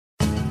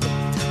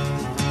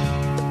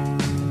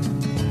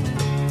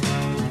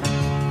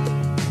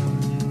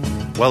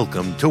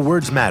Welcome to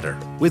Words Matter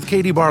with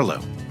Katie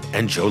Barlow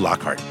and Joe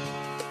Lockhart.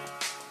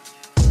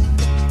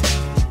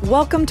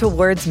 Welcome to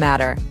Words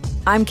Matter.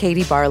 I'm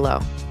Katie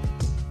Barlow.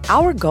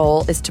 Our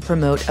goal is to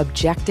promote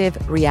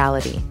objective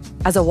reality.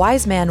 As a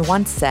wise man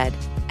once said,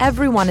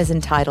 everyone is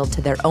entitled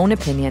to their own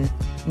opinion,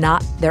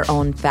 not their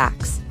own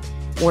facts.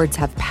 Words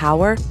have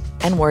power,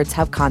 and words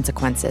have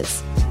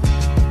consequences.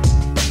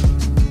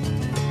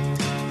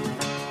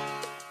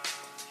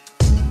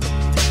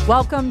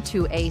 Welcome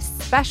to a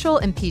special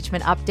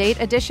impeachment update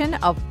edition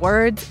of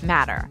Words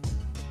Matter.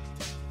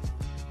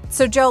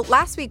 So, Joe,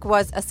 last week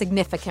was a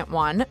significant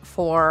one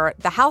for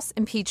the House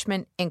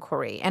impeachment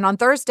inquiry. And on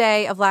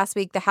Thursday of last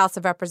week, the House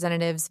of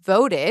Representatives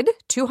voted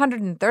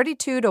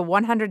 232 to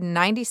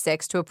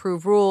 196 to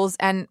approve rules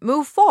and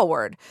move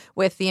forward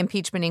with the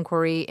impeachment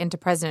inquiry into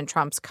President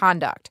Trump's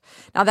conduct.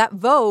 Now, that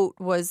vote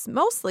was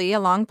mostly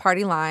along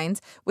party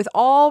lines, with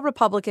all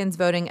Republicans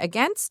voting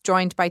against,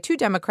 joined by two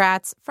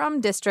Democrats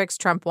from districts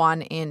Trump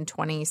won in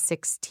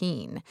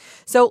 2016.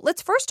 So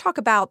let's first talk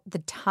about the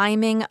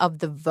timing of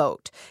the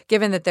vote.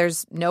 Given that there's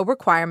no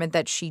requirement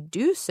that she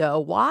do so,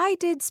 why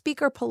did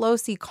Speaker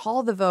Pelosi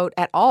call the vote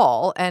at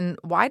all, and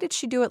why did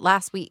she do it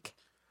last week?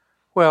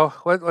 Well,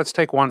 let's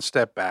take one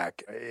step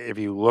back. If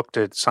you looked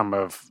at some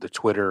of the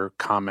Twitter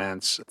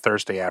comments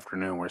Thursday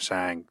afternoon, we're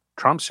saying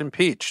Trump's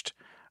impeached.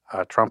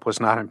 Trump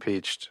was not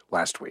impeached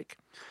last week.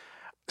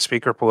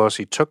 Speaker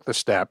Pelosi took the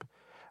step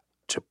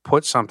to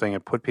put something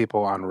and put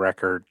people on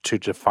record to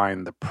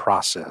define the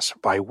process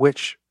by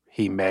which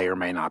he may or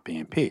may not be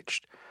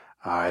impeached.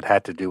 It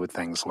had to do with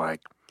things like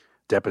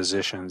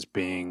depositions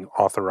being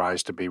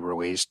authorized to be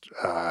released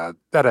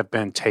that have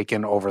been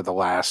taken over the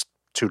last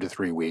 2 to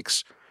 3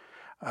 weeks.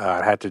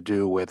 It had to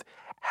do with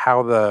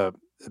how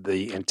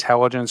the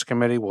Intelligence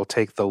Committee will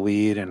take the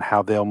lead and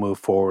how they'll move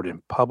forward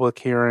in public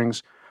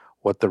hearings,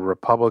 what the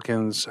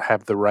Republicans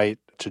have the right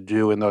to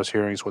do in those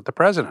hearings, what the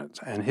president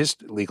and his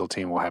legal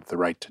team will have the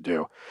right to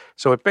do.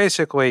 So it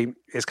basically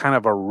is kind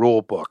of a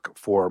rule book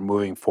for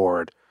moving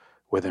forward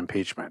with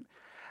impeachment.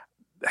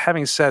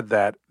 Having said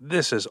that,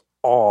 this is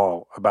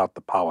all about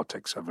the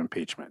politics of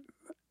impeachment.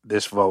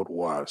 This vote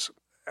was.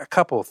 A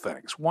couple of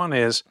things. One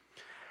is,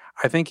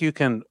 I think you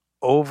can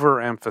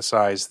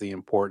overemphasize the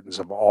importance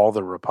of all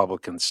the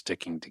Republicans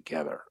sticking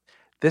together.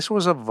 This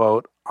was a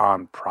vote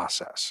on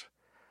process,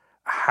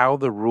 how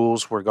the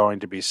rules were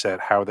going to be set,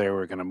 how they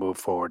were going to move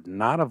forward,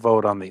 not a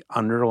vote on the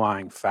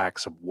underlying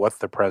facts of what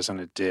the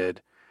president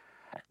did,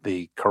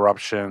 the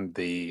corruption,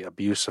 the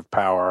abuse of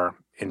power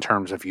in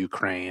terms of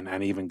Ukraine,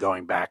 and even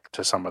going back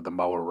to some of the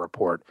Mueller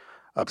report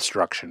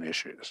obstruction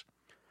issues.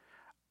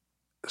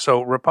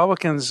 So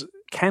Republicans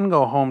can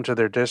go home to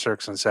their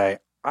districts and say,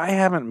 I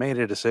haven't made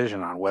a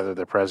decision on whether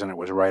the president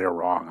was right or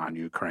wrong on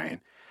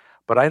Ukraine,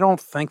 but I don't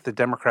think the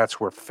Democrats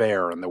were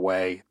fair in the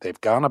way they've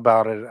gone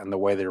about it and the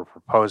way they were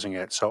proposing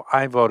it, so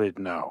I voted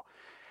no.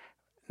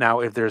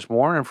 Now, if there's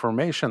more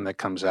information that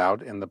comes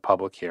out in the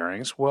public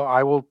hearings, well,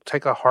 I will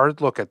take a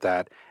hard look at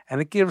that, and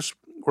it gives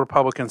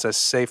Republicans a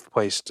safe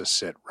place to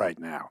sit right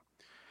now.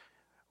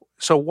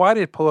 So why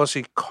did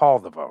Pelosi call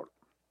the vote?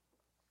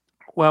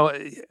 Well,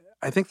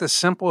 I think the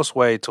simplest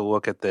way to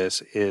look at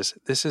this is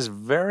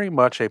very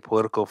much a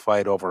political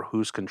fight over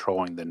who's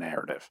controlling the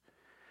narrative.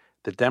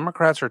 The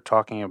Democrats are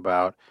talking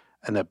about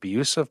an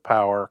abuse of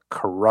power,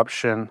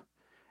 corruption,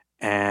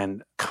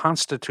 and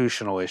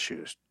constitutional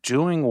issues,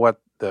 doing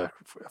what the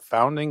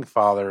founding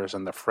fathers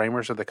and the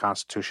framers of the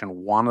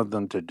Constitution wanted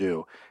them to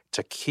do,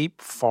 to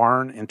keep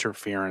foreign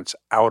interference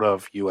out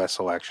of U.S.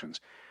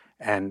 elections.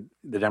 And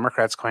the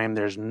Democrats claim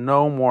there's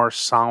no more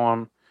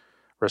solemn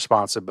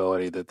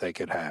responsibility that they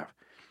could have.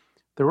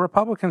 The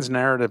Republicans'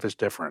 narrative is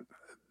different.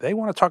 They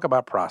want to talk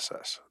about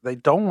process. They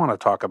don't want to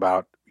talk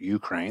about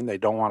Ukraine. They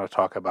don't want to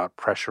talk about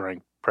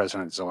pressuring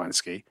President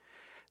Zelensky.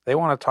 They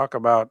want to talk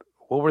about,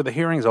 well, were the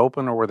hearings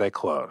open or were they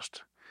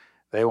closed?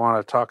 They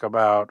want to talk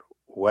about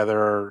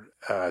whether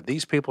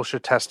these people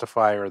should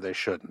testify or they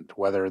shouldn't,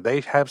 whether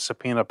they have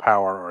subpoena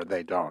power or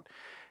they don't.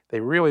 They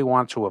really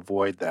want to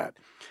avoid that.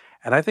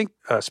 And I think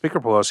Speaker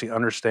Pelosi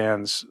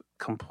understands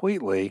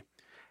completely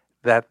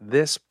that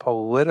this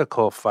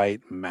political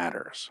fight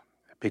matters,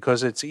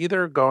 because it's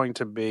either going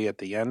to be, at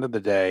the end of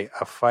the day,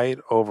 a fight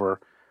over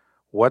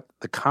what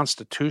the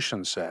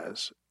Constitution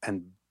says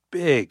and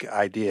big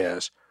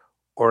ideas,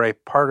 or a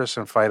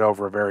partisan fight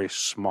over very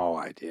small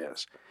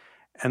ideas.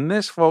 And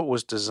this vote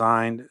was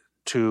designed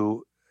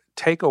to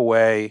take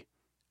away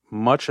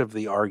much of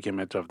the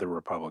argument of the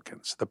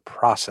Republicans, the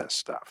process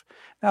stuff.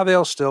 Now,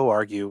 they'll still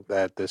argue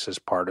that this is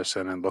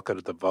partisan and look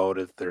at the vote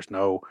if there's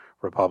no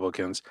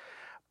Republicans.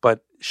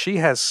 But she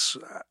has,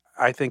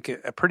 I think,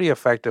 pretty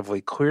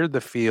effectively cleared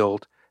the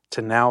field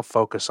to now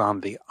focus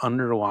on the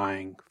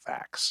underlying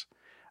facts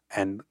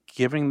and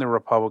giving the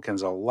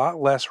Republicans a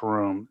lot less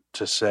room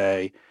to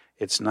say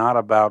it's not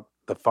about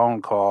the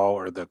phone call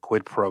or the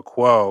quid pro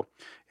quo.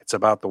 It's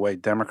about the way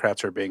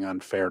Democrats are being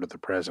unfair to the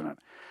president.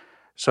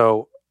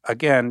 So,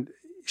 again,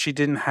 she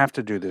didn't have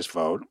to do this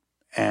vote.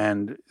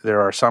 And there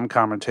are some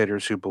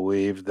commentators who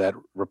believe that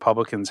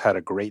Republicans had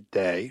a great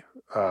day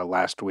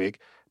last week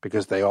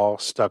because they all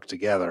stuck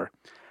together.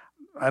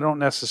 I don't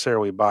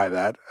necessarily buy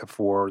that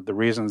for the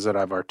reasons that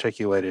I've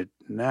articulated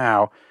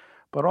now,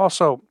 but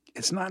also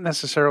it's not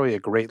necessarily a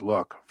great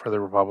look for the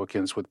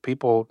Republicans with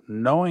people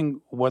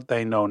knowing what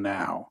they know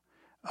now,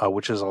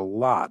 which is a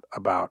lot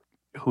about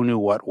who knew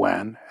what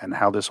when and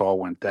how this all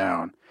went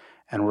down.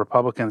 And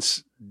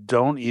Republicans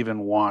don't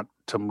even want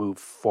to move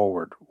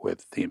forward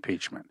with the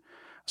impeachment.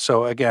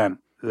 So again,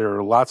 there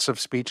are lots of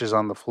speeches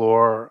on the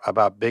floor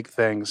about big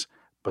things,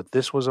 but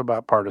this was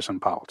about partisan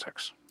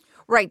politics.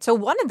 Right. So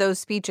one of those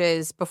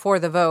speeches before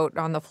the vote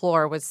on the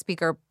floor was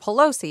Speaker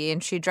Pelosi,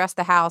 and she addressed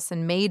the House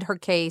and made her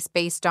case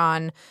based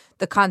on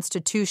the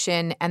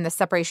Constitution and the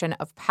separation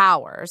of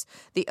powers,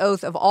 the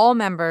oath of all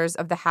members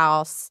of the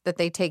House that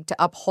they take to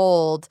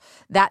uphold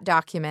that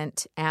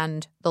document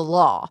and the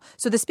law.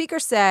 So the Speaker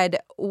said,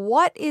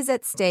 what is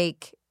at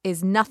stake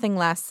is nothing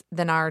less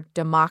than our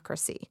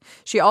democracy.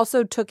 She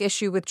also took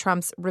issue with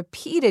Trump's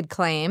repeated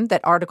claim that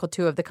Article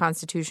 2 of the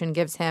Constitution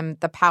gives him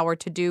the power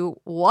to do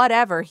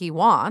whatever he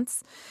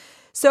wants.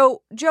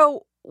 So,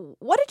 Joe,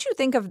 what did you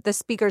think of the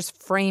Speaker's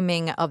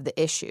framing of the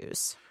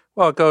issues?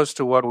 Well, it goes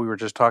to what we were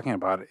just talking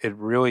about. It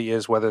really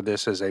is whether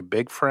this is a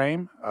big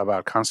frame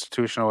about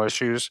constitutional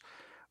issues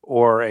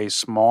or a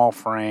small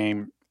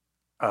frame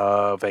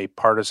of a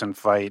partisan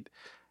fight,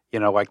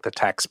 like the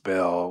tax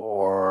bill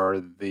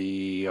or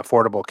the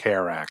Affordable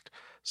Care Act,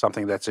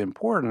 something that's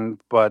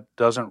important but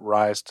doesn't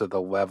rise to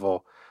the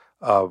level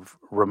of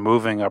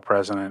removing a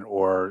president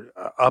or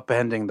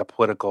upending the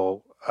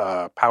political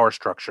power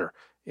structure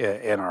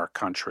in our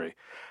country.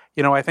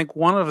 I think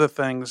one of the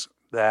things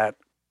that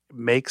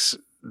makes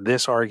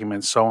this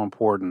argument so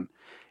important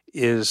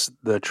is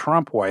the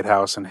Trump White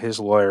House and his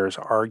lawyers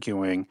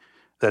arguing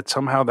that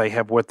somehow they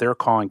have what they're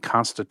calling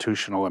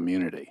constitutional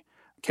immunity.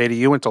 Katie,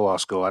 you went to law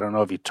school. I don't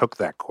know if you took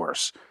that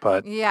course,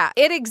 but... Yeah,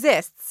 it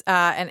exists,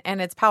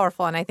 and it's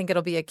powerful, and I think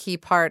it'll be a key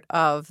part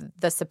of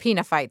the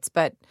subpoena fights,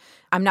 but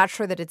I'm not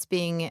sure that it's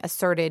being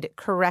asserted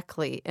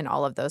correctly in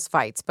all of those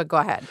fights, but go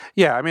ahead.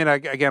 Yeah, I mean,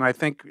 again, I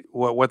think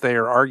what they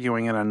are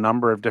arguing in a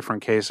number of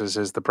different cases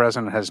is the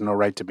president has no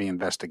right to be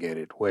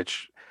investigated,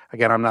 which,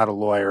 again, I'm not a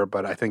lawyer,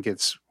 but I think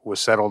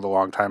was settled a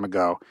long time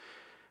ago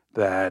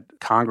that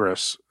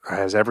Congress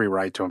has every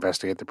right to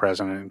investigate the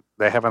president.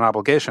 They have an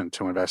obligation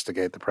to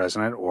investigate the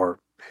president or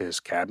his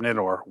cabinet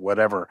or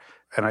whatever.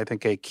 And I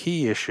think a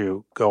key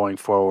issue going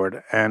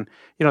forward, and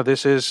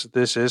this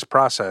is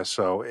process,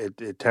 so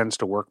it tends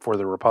to work for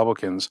the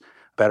Republicans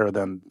better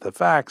than the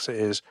facts,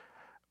 is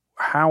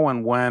how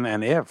and when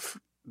and if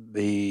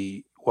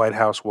the White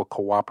House will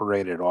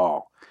cooperate at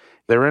all.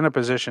 They're in a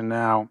position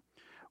now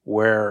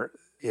where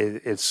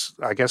it's,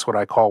 I guess, what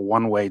I call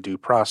one-way due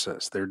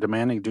process. They're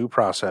demanding due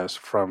process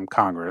from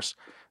Congress.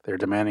 They're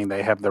demanding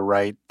they have the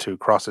right to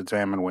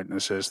cross-examine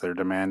witnesses. They're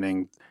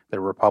demanding that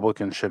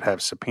Republicans should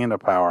have subpoena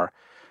power.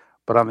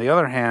 But on the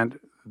other hand,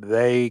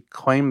 they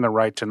claim the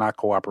right to not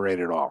cooperate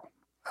at all.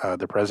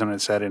 The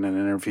president said in an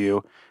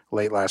interview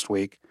late last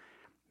week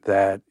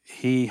that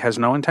he has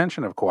no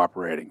intention of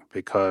cooperating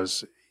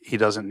because he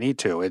doesn't need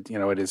to. It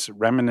is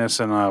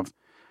reminiscent of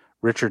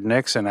Richard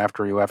Nixon,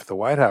 after he left the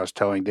White House,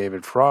 telling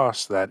David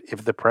Frost that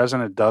if the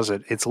president does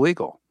it, it's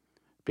legal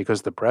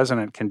because the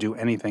president can do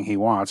anything he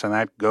wants. And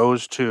that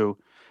goes to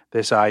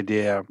this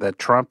idea that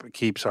Trump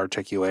keeps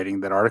articulating,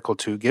 that Article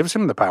 2 gives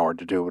him the power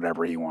to do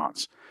whatever he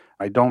wants.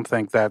 I don't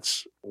think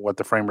that's what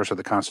the framers of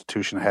the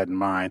Constitution had in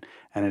mind,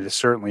 and it is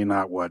certainly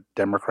not what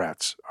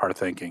Democrats are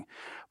thinking.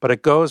 But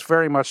it goes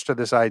very much to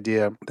this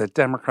idea that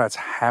Democrats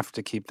have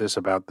to keep this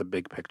about the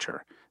big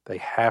picture. They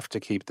have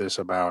to keep this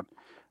about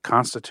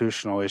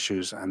constitutional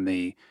issues and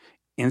the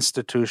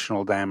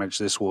institutional damage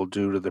this will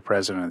do to the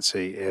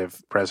presidency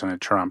if President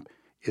Trump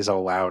is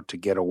allowed to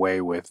get away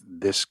with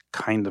this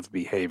kind of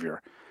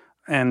behavior.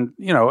 And,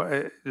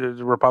 the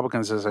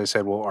Republicans, as I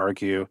said, will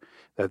argue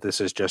that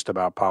this is just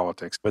about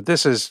politics. But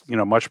this is,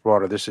 much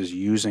broader. This is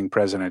using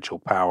presidential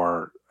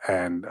power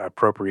and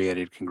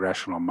appropriated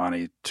congressional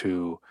money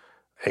to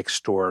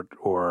extort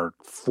or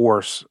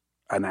force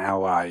an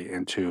ally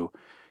into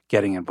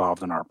getting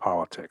involved in our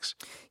politics.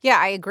 Yeah,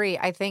 I agree.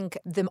 I think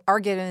the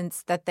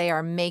arguments that they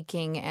are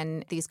making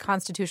and these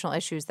constitutional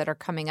issues that are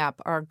coming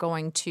up are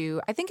going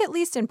to, I think at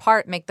least in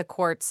part, make the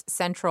courts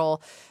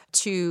central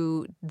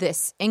to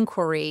this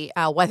inquiry,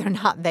 whether or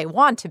not they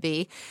want to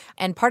be.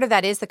 And part of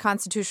that is the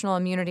constitutional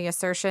immunity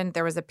assertion.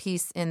 There was a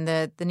piece in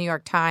the New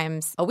York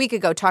Times a week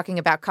ago talking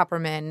about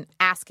Kupperman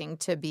asking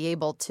to be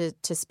able to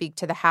speak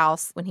to the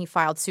House when he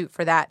filed suit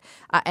for that.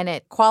 And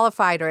it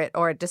qualified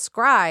or it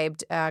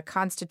described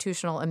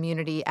constitutional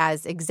immunity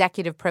as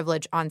executive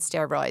privilege on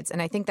steroids.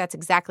 And I think that's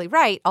exactly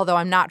right, although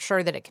I'm not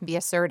sure that it can be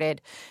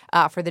asserted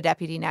for the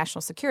Deputy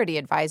National Security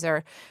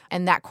Advisor.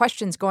 And that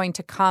question's going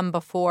to come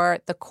before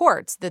the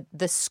courts,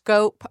 the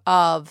scope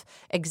of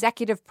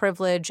executive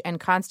privilege and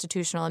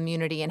constitutional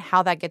immunity and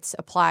how that gets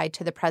applied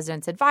to the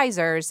president's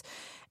advisors.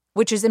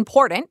 which is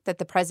important that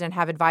the president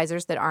have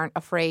advisors that aren't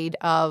afraid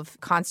of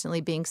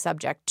constantly being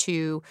subject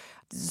to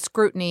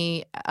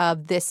scrutiny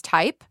of this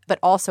type, but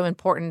also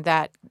important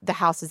that the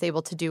House is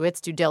able to do its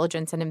due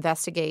diligence and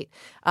investigate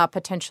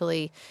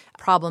potentially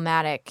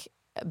problematic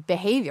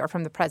behavior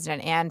from the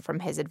president and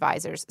from his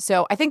advisors.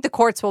 So I think the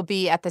courts will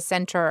be at the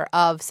center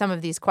of some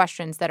of these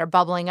questions that are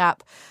bubbling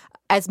up.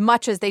 As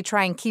much as they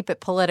try and keep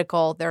it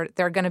political, there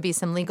are going to be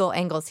some legal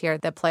angles here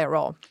that play a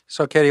role.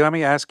 So, Katie, let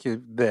me ask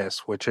you this,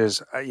 which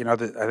is, I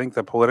think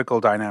the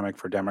political dynamic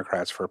for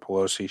Democrats, for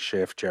Pelosi,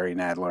 Schiff, Jerry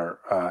Nadler,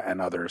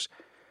 and others,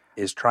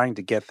 is trying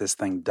to get this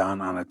thing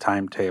done on a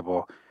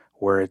timetable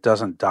where it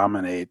doesn't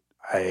dominate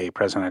a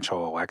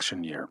presidential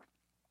election year.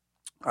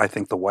 I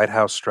think the White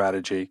House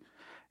strategy,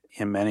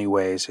 in many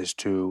ways, is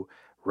to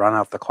run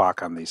out the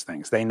clock on these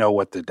things. They know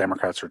what the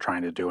Democrats are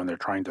trying to do, and they're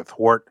trying to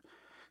thwart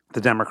the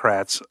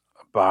Democrats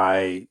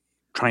by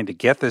trying to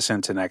get this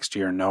into next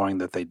year, knowing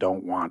that they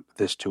don't want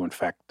this to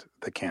infect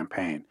the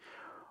campaign.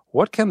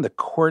 What can the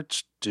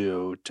courts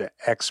do to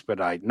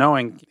expedite,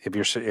 knowing if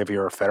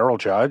you're a federal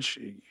judge,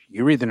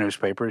 you read the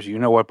newspapers, you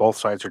know what both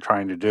sides are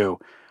trying to do.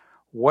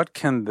 What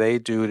can they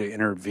do to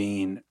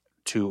intervene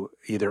to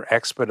either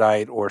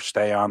expedite or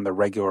stay on the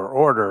regular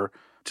order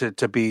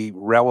to be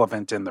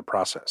relevant in the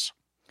process?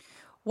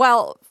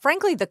 Well,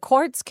 frankly, the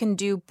courts can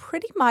do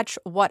pretty much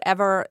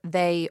whatever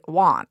they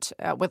want.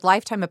 With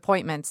lifetime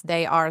appointments,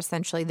 they are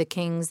essentially the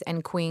kings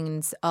and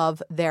queens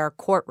of their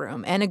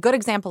courtroom. And a good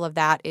example of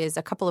that is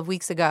a couple of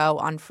weeks ago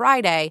on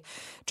Friday,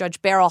 Judge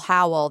Beryl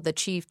Howell, the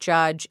chief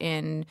judge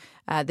in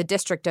the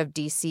District of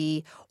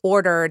D.C.,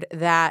 ordered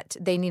that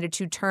they needed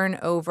to turn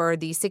over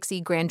the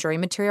 6E grand jury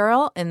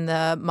material in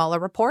the Mueller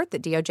report. The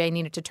DOJ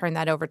needed to turn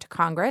that over to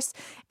Congress.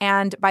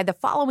 And by the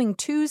following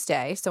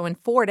Tuesday, so in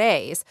 4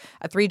 days,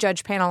 a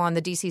 3-judge panel on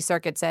the D.C.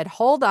 Circuit said,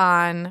 hold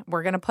on,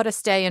 we're going to put a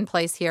stay in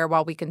place here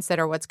while we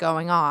consider what's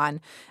going on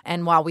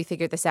and while we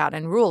figure this out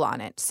and rule on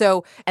it.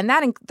 So, and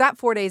that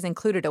 4 days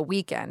included a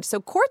weekend.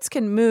 So courts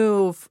can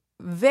move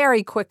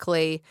very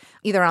quickly,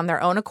 either on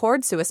their own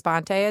accord, sua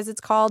sponte as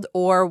it's called,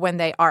 or when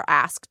they are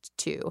asked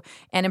to.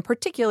 And in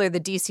particular, the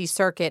D.C.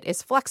 Circuit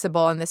is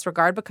flexible in this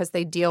regard because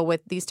they deal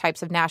with these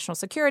types of national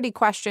security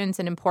questions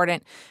and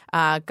important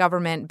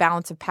government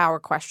balance of power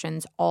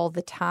questions all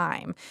the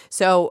time.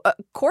 So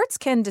courts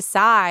can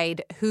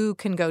decide who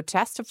can go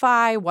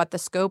testify, what the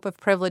scope of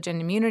privilege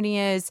and immunity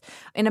is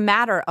in a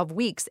matter of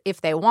weeks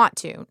if they want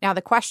to. Now,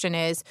 the question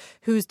is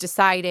who's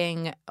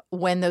deciding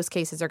when those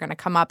cases are going to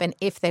come up and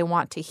if they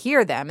want to hear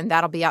them, and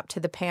that'll be up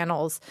to the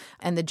panels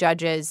and the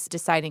judges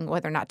deciding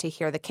whether or not to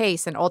hear the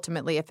case, and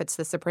ultimately, if it's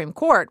the Supreme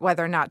Court,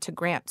 whether or not to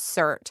grant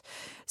cert.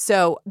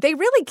 So they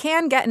really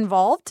can get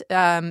involved,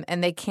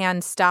 and they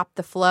can stop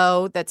the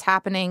flow that's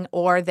happening,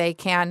 or they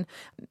can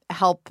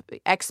help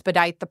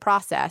expedite the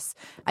process.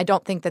 I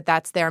don't think that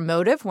that's their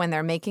motive when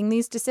they're making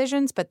these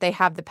decisions, but they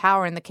have the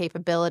power and the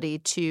capability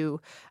to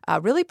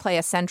really play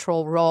a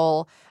central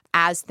role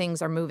as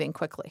things are moving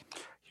quickly.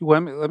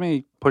 Let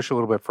me push a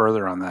little bit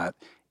further on that.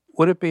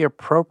 Would it be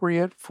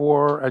appropriate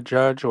for a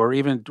judge, or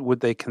even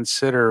would they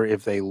consider,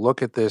 if they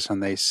look at this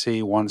and they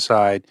see one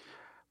side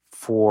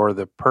for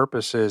the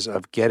purposes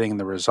of getting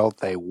the result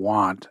they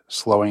want,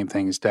 slowing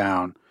things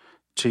down,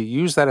 to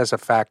use that as a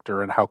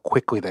factor in how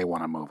quickly they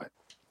want to move it?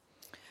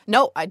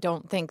 No, I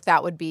don't think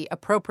that would be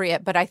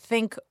appropriate, but I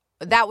think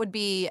that would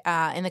be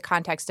in the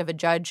context of a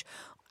judge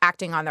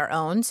acting on their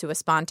own, sua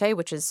sponte,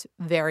 which is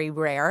very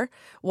rare.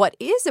 What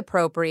is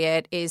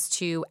appropriate is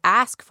to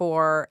ask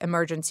for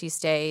emergency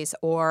stays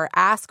or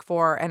ask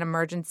for an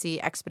emergency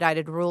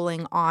expedited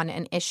ruling on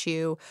an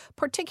issue,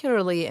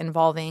 particularly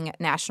involving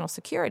national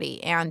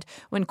security. And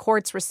when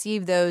courts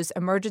receive those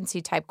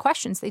emergency type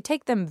questions, they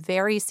take them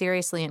very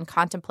seriously in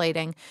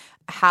contemplating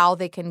how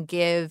they can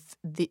give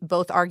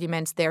both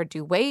arguments their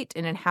due weight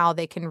and in how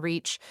they can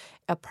reach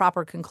a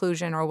proper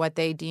conclusion or what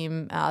they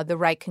deem the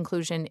right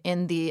conclusion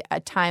in the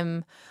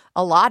time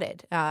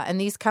allotted. And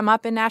these come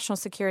up in national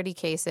security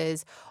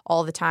cases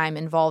all the time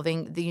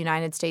involving the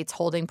United States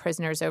holding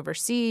prisoners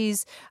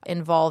overseas,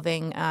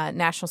 involving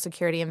national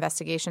security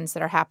investigations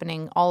that are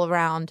happening all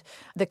around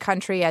the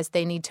country as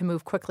they need to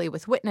move quickly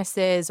with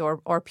witnesses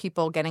or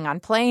people getting on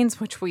planes,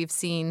 which we've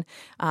seen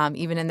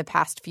even in the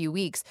past few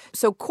weeks.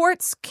 So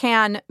courts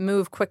can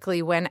move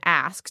quickly when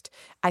asked.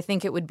 I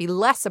think it would be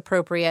less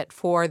appropriate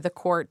for the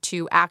court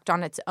to act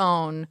on its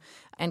own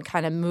and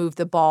kind of move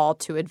the ball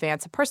to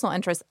advance a personal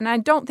interest. And I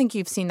don't think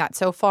you've seen that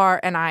so far,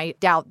 and I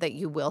doubt that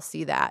you will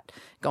see that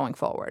going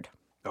forward.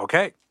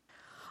 Okay.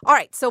 All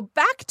right, so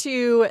back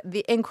to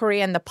the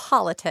inquiry and the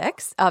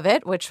politics of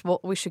it, which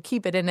we should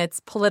keep it in its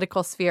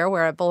political sphere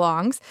where it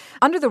belongs.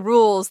 Under the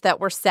rules that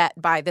were set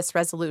by this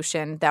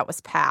resolution that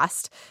was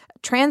passed,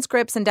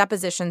 transcripts and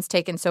depositions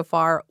taken so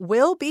far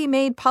will be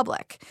made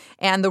public.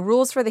 And the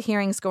rules for the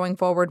hearings going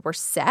forward were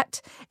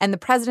set. And the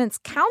president's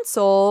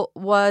counsel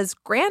was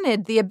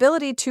granted the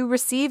ability to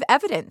receive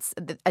evidence,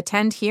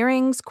 attend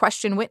hearings,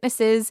 question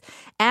witnesses,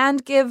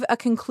 and give a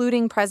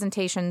concluding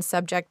presentation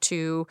subject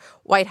to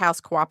White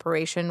House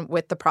cooperation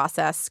with the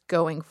process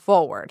going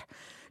forward.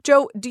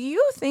 Joe, do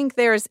you think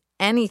there's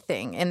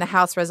anything in the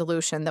House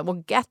resolution that will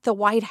get the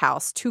White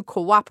House to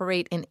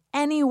cooperate in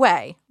any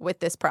way with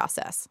this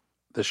process?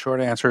 The short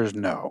answer is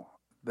no.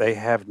 They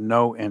have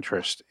no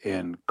interest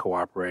in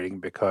cooperating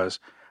because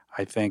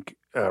I think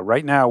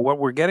right now what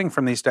we're getting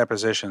from these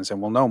depositions,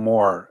 and we'll know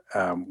more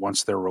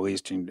once they're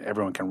released and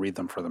everyone can read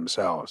them for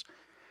themselves,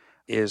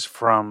 is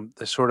from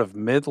the sort of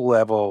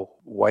mid-level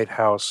White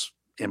House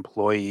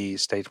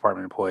employees, State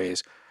Department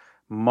employees,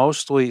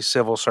 mostly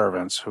civil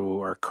servants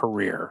who are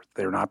career.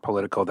 They're not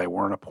political. They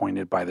weren't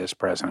appointed by this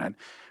president,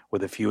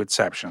 with a few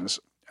exceptions.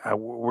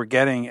 We're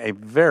getting a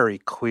very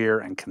clear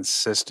and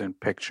consistent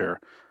picture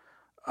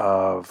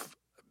of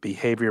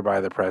behavior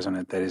by the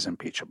president that is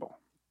impeachable,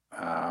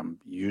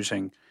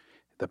 using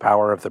the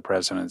power of the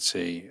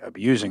presidency,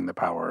 abusing the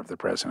power of the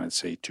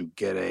presidency to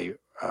get a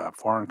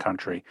foreign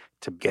country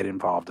to get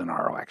involved in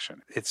our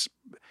election. It's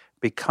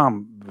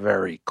become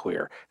very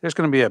clear. There's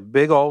going to be a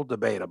big old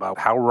debate about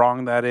how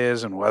wrong that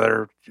is and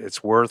whether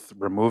it's worth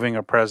removing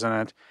a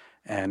president,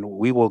 and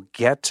we will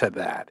get to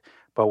that,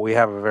 but we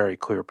have a very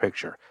clear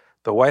picture.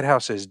 The White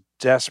House is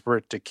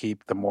desperate to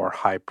keep the more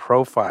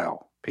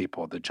high-profile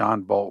people, the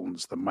John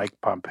Boltons, the Mike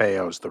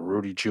Pompeos, the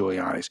Rudy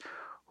Giulianis,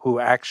 who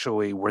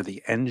actually were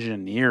the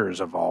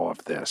engineers of all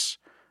of this,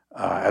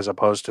 as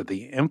opposed to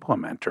the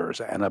implementers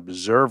and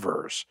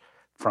observers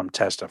from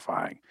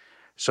testifying.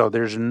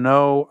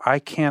 So I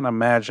can't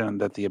imagine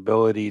that the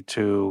ability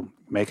to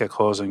make a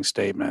closing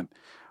statement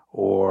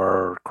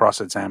or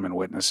cross-examine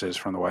witnesses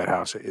from the White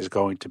House is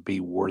going to be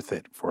worth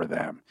it for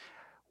them.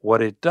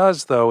 What it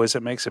does, though, is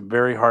it makes it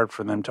very hard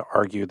for them to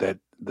argue that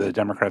the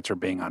Democrats are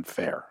being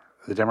unfair.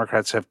 The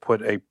Democrats have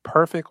put a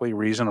perfectly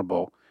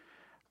reasonable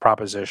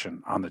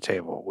proposition on the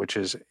table, which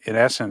is, in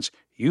essence,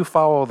 you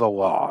follow the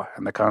law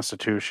and the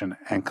Constitution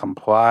and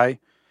comply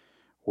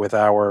with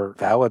our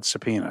valid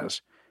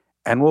subpoenas,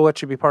 and we'll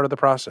let you be part of the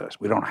process.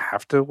 We don't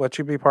have to let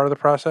you be part of the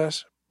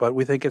process, but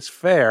we think it's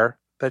fair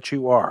that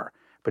you are.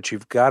 But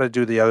you've got to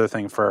do the other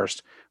thing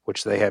first,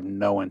 which they have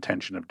no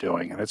intention of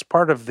doing. And it's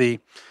part of the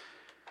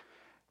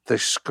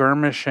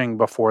skirmishing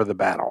before the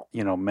battle.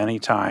 Many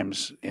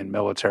times in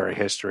military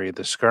history,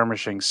 the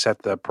skirmishing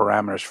set the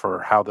parameters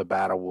for how the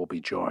battle will be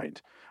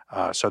joined.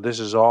 So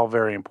this is all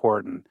very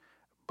important,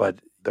 but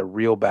the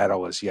real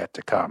battle is yet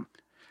to come.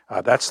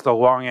 That's the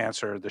long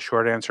answer. The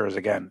short answer is,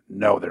 again,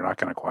 no, they're not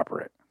going to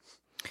cooperate.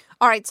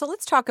 All right, so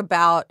let's talk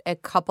about a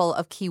couple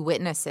of key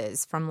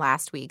witnesses from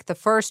last week. The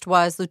first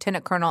was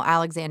Lieutenant Colonel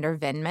Alexander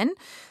Vindman.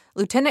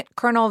 Lieutenant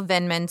Colonel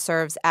Vindman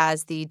serves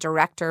as the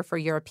Director for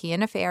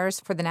European Affairs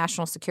for the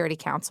National Security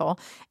Council,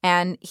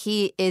 and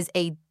he is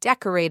a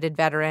decorated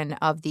veteran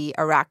of the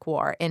Iraq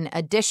War. In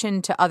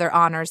addition to other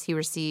honors, he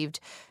received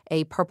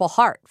a Purple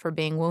Heart for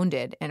being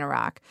wounded in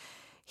Iraq.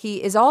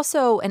 He is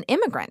also an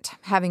immigrant,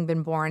 having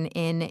been born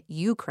in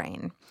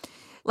Ukraine.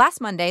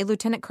 Last Monday,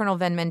 Lieutenant Colonel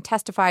Vindman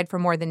testified for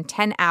more than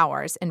 10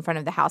 hours in front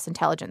of the House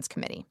Intelligence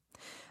Committee.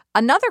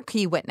 Another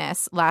key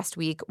witness last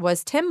week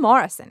was Tim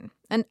Morrison.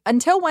 And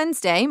until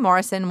Wednesday,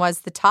 Morrison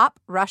was the top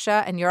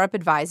Russia and Europe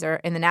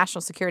advisor in the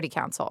National Security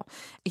Council.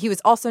 He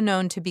was also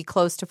known to be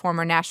close to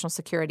former National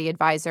Security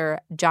Advisor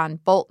John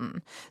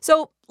Bolton.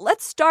 So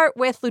let's start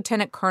with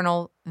Lieutenant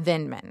Colonel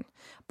Vindman.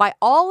 By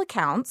all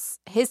accounts,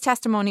 his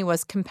testimony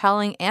was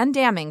compelling and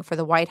damning for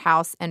the White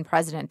House and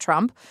President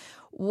Trump.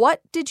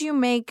 What did you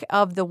make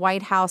of the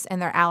White House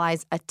and their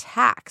allies'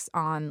 attacks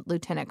on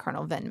Lieutenant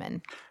Colonel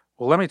Vindman?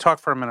 Well, let me talk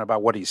for a minute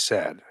about what he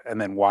said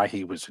and then why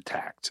he was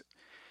attacked.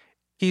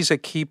 He's a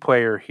key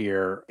player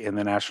here in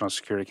the National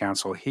Security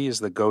Council. He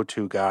is the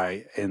go-to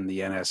guy in the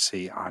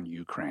NSC on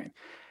Ukraine.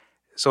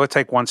 So let's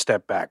take one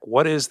step back.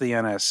 What is the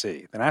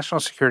NSC? The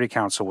National Security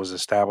Council was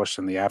established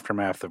in the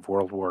aftermath of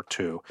World War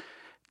II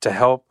to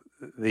help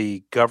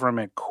the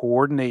government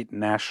coordinate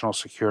national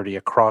security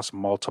across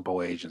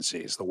multiple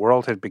agencies. The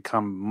world had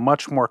become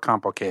much more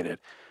complicated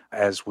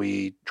as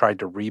we tried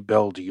to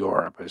rebuild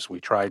Europe, as we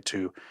tried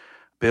to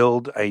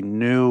build a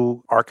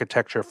new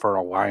architecture for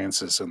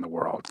alliances in the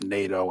world,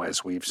 NATO,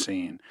 as we've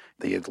seen,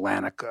 the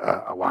Atlantic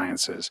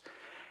alliances.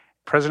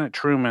 President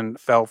Truman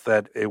felt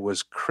that it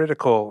was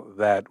critical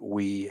that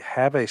we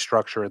have a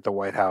structure at the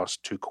White House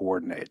to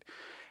coordinate.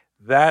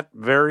 That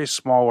very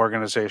small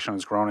organization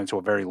has grown into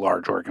a very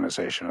large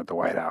organization at the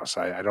White House.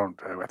 I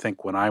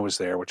think when I was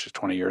there, which is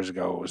 20 years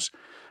ago,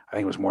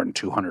 it was more than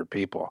 200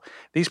 people.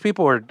 These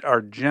people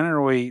are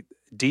generally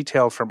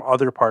detailed from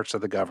other parts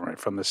of the government,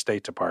 from the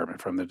State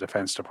Department, from the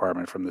Defense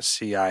Department, from the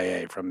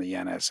CIA, from the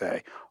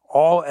NSA,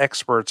 all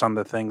experts on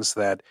the things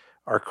that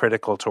are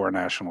critical to our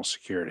national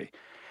security.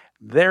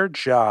 Their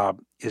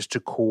job is to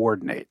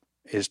coordinate,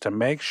 is to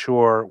make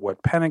sure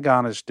what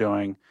Pentagon is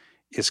doing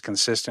is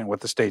consistent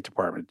with the State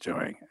Department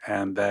doing,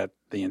 and that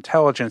the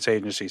intelligence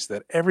agencies,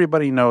 that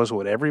everybody knows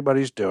what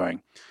everybody's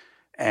doing,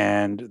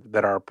 and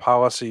that our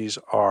policies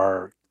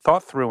are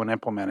thought through and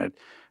implemented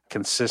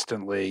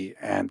consistently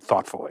and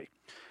thoughtfully.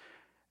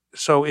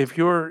 So if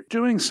you're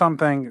doing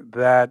something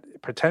that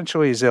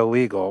potentially is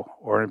illegal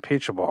or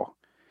impeachable,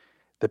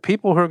 the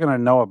people who are going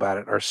to know about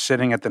it are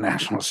sitting at the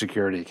National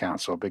Security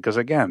Council because,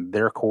 again,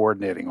 they're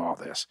coordinating all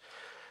this.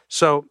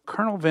 So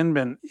Colonel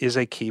Vindman is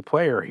a key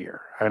player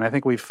here. And I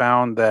think we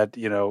found that,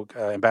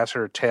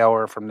 Ambassador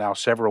Taylor from now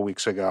several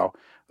weeks ago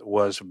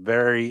was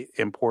very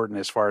important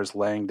as far as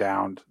laying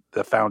down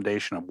the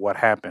foundation of what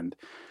happened.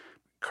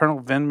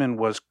 Colonel Vindman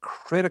was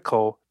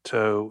critical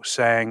to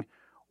saying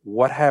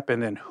what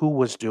happened and who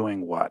was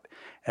doing what.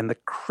 And the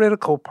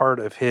critical part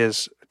of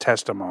his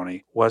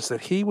testimony was that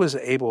he was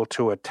able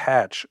to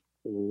attach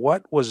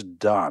what was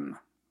done,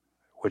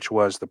 which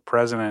was the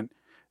president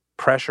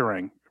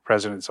pressuring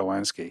President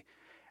Zelensky,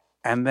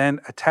 and then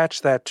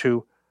attach that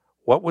to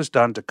what was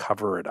done to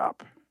cover it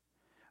up.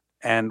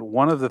 And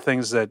one of the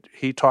things that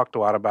he talked a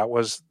lot about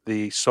was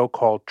the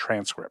so-called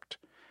transcript,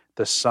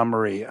 the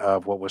summary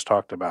of what was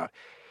talked about.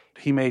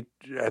 He made,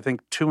 I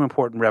think, two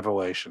important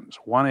revelations.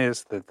 One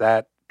is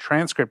that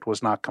transcript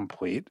was not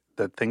complete,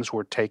 that things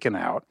were taken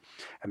out.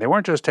 And they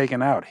weren't just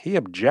taken out. He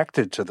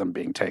objected to them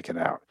being taken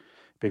out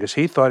because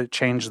he thought it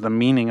changed the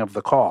meaning of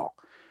the call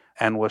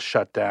and was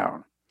shut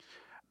down.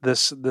 The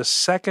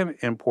second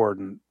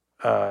important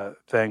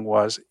thing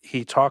was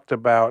he talked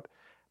about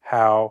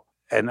how,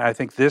 and I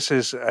think this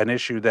is an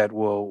issue that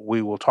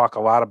we will talk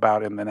a lot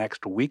about in the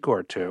next week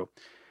or two,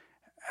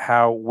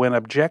 how when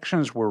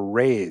objections were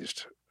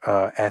raised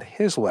at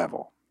his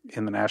level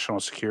in the National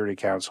Security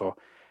Council,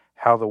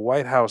 how the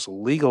White House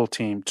legal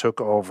team took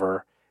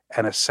over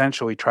and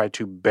essentially tried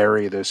to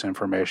bury this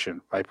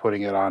information by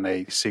putting it on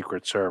a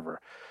secret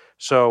server.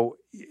 So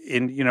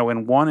in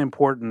one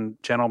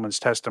important gentleman's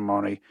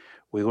testimony,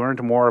 we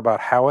learned more about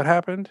how it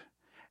happened,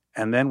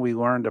 and then we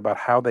learned about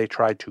how they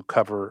tried to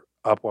cover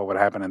up what would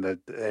happen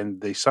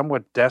and the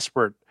somewhat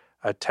desperate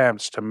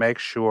attempts to make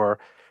sure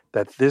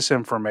that this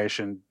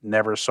information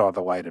never saw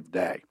the light of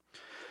day.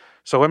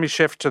 So let me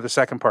shift to the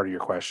second part of your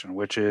question,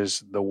 which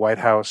is the White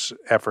House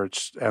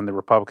efforts and the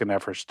Republican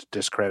efforts to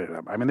discredit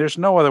him. I mean, there's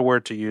no other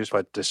word to use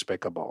but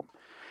despicable.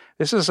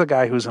 This is a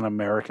guy who's an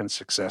American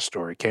success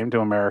story, came to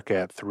America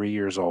at 3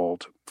 years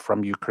old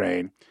from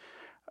Ukraine.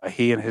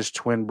 He and his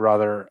twin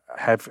brother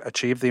have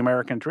achieved the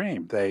American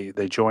dream. They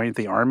joined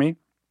the Army.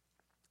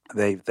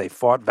 They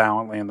fought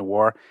valiantly in the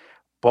war.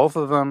 Both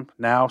of them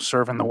now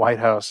serve in the White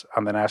House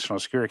on the National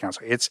Security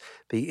Council. It's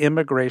the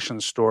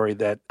immigration story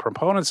that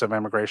proponents of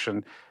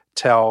immigration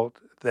tell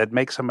that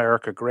makes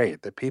America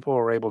great, that people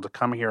are able to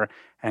come here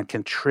and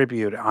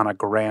contribute on a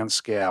grand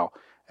scale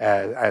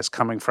as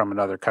coming from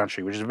another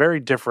country, which is very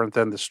different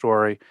than the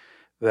story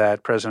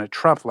that President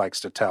Trump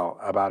likes to tell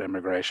about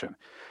immigration.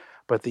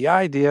 But the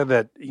idea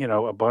that,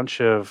 a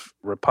bunch of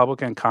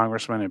Republican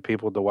congressmen and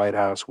people at the White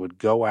House would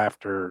go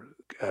after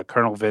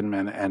Colonel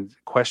Vindman and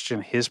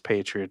question his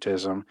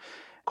patriotism,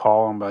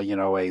 call him a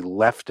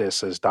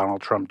leftist, as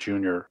Donald Trump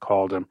Jr.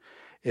 called him,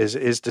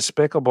 is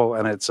despicable,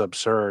 and it's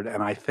absurd,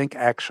 and I think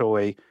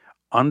actually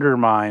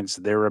undermines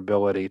their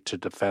ability to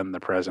defend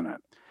the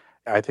president.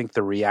 I think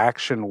the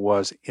reaction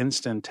was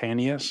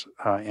instantaneous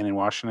in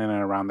Washington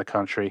and around the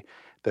country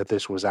that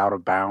this was out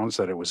of bounds,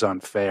 that it was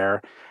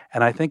unfair.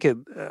 And I think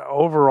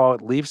overall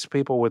it leaves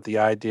people with the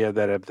idea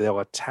that if they'll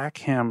attack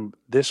him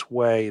this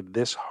way,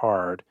 this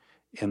hard,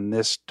 in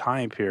this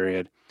time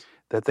period,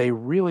 that they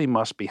really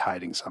must be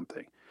hiding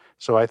something.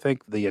 So I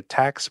think the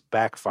attacks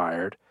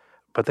backfired,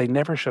 but they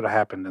never should have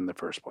happened in the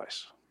first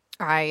place.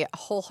 I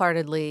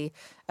wholeheartedly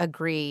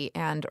agree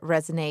and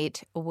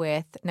resonate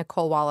with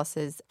Nicole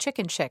Wallace's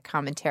chicken shit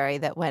commentary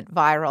that went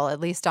viral,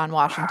 at least on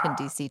Washington,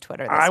 D.C.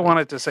 Twitter this week.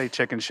 Wanted to say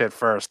chicken shit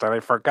first, and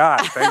I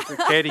forgot. Thank you,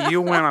 Katie. You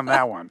win on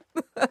that one.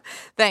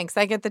 Thanks.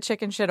 I get the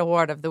chicken shit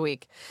award of the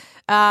week.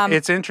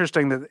 It's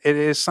interesting that it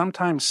is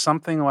sometimes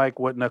something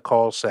like what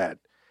Nicole said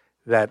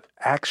that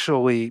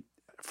actually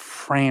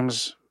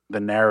frames the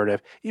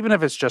narrative, even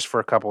if it's just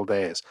for a couple of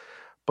days.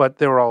 But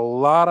there were a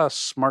lot of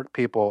smart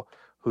people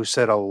who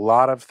said a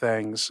lot of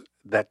things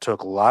that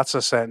took lots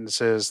of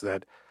sentences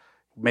that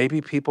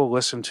maybe people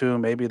listened to,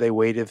 maybe they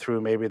waded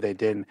through, maybe they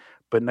didn't.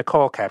 But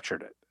Nicole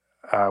captured it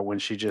when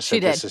she just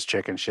said, this is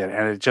chicken shit.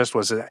 And it just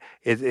was,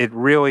 it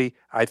really,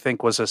 I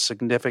think, was a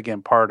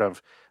significant part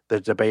of the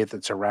debate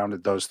that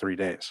surrounded those 3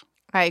 days.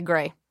 I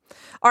agree.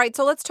 All right,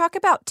 so let's talk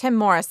about Tim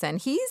Morrison.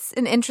 He's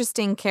an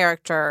interesting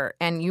character,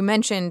 and you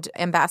mentioned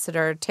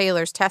Ambassador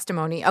Taylor's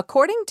testimony.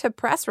 According to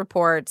press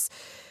reports,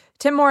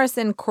 Tim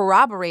Morrison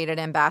corroborated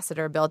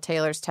Ambassador Bill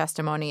Taylor's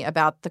testimony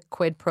about the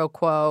quid pro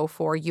quo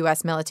for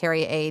U.S.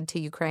 military aid to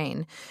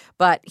Ukraine.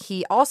 But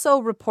he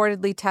also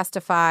reportedly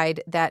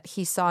testified that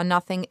he saw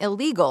nothing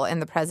illegal in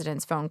the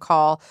president's phone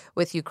call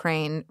with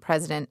Ukraine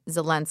President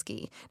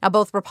Zelensky. Now,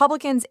 both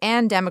Republicans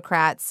and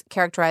Democrats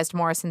characterized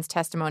Morrison's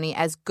testimony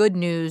as good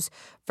news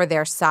for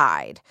their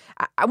side.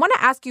 I want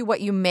to ask you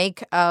what you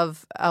make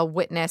of a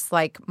witness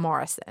like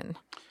Morrison.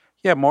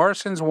 Yeah,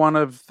 Morrison's one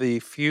of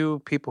the few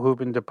people who've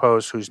been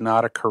deposed who's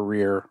not a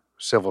career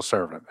civil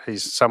servant.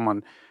 He's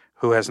someone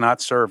who has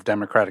not served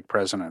Democratic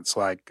presidents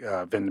like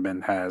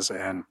Vindman has,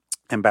 and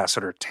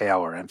Ambassador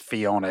Taylor and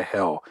Fiona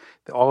Hill.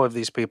 All of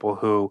these people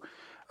who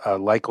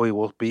likely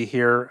will be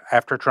here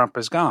after Trump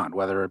is gone,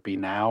 whether it be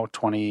now,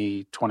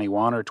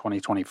 2021 or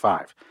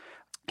 2025.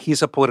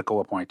 He's a political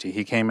appointee.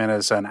 He came in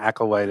as an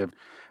acolyte of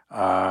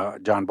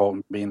John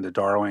Bolton being the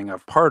darling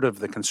of part of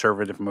the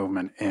conservative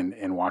movement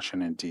in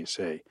Washington,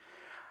 D.C.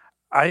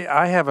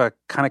 I have a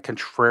kind of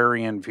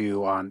contrarian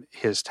view on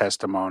his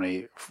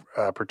testimony,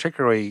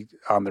 particularly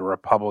on the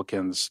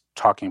Republicans'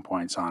 talking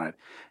points on it.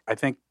 I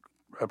think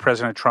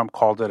President Trump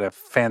called it a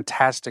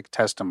fantastic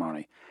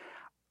testimony.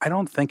 I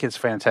don't think it's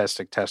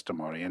fantastic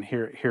testimony, and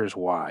here's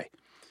why.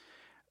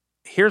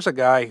 Here's a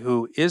guy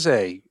who is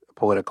a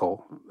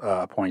political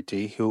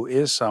appointee, who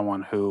is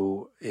someone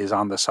who is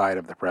on the side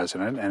of the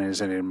president and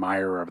is an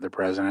admirer of the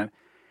president.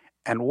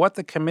 And what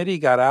the committee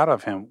got out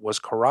of him was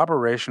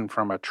corroboration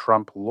from a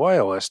Trump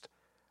loyalist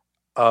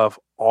of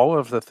all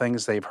of the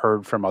things they've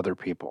heard from other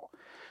people.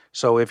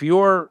 So if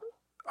you're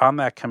on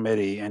that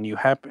committee and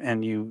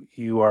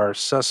you are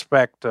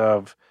suspect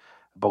of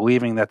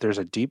believing that there's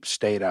a deep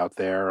state out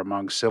there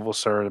among civil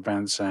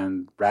servants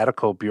and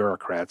radical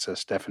bureaucrats, as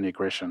Stephanie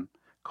Grisham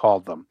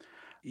called them,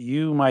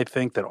 you might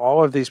think that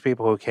all of these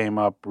people who came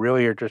up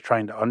really are just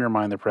trying to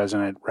undermine the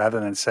president rather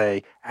than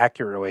say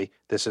accurately,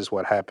 this is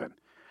what happened.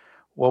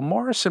 Well,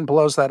 Morrison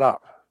blows that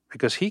up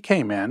because he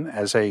came in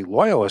as a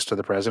loyalist to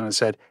the president and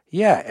said,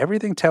 yeah,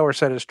 everything Taylor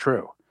said is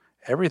true.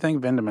 Everything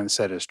Vindman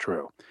said is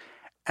true.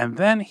 And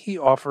then he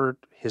offered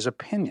his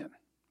opinion,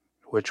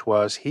 which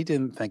was he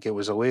didn't think it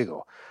was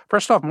illegal.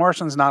 First off,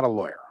 Morrison's not a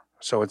lawyer,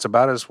 so it's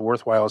about as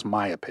worthwhile as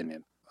my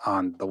opinion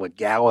on the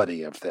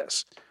legality of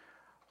this.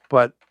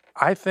 But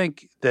I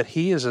think that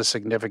he is a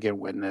significant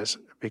witness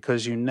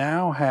because you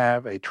now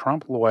have a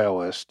Trump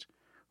loyalist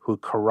who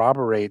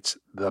corroborates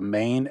the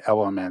main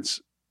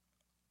elements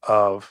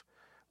of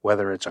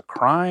whether it's a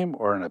crime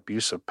or an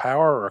abuse of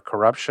power or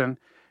corruption.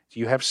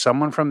 You have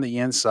someone from the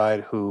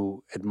inside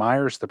who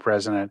admires the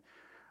president,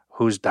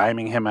 who's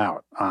diming him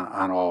out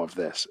on all of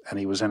this. And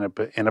he was in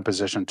a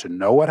position to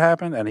know what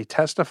happened, and he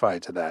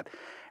testified to that.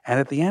 And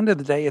at the end of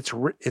the day,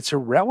 it's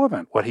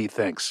irrelevant what he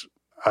thinks,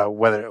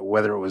 whether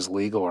it was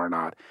legal or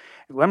not.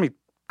 Let me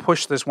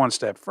push this one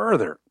step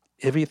further.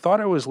 If he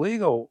thought it was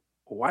legal,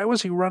 why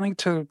was he running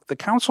to the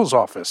counsel's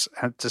office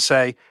to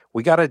say,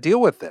 we got to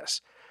deal with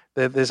this?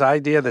 This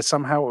idea that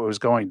somehow it was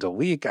going to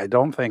leak, I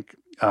don't think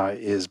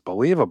is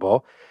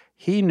believable.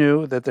 He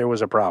knew that there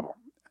was a problem.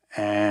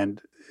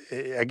 And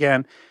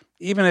again,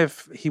 even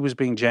if he was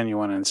being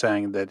genuine and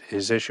saying that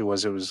his issue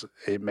was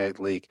it may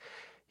leak,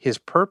 his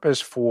purpose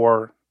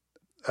for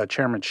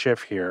Chairman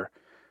Schiff here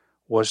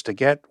was to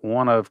get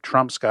one of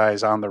Trump's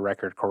guys on the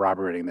record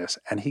corroborating this,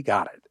 and he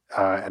got it.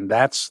 And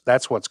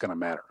that's what's going to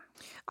matter.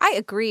 I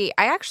agree.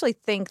 I actually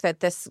think that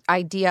this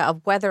idea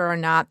of whether or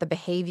not the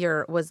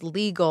behavior was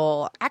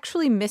legal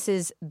actually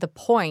misses the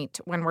point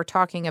when we're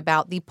talking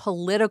about the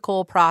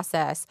political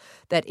process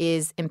that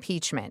is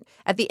impeachment.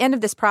 At the end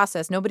of this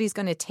process, nobody's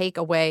going to take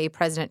away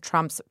President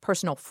Trump's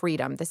personal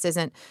freedom. This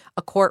isn't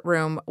a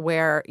courtroom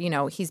where,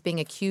 he's being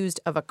accused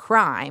of a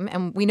crime.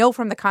 And we know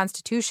from the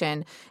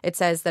Constitution, it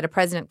says that a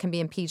president can be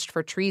impeached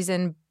for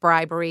treason,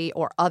 bribery,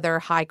 or other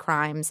high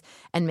crimes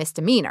and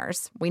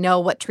misdemeanors. We know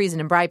what treason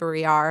and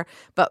bribery are,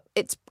 but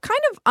it's kind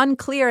of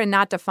unclear and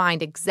not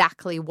defined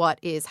exactly what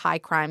is high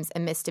crimes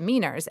and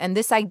misdemeanors. And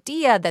this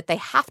idea that they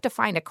have to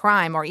find a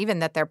crime, or even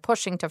that they're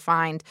pushing to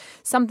find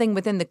something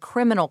within the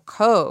criminal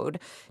code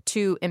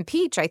to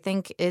impeach, I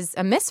think is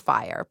a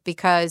misfire,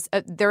 because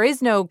there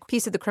is no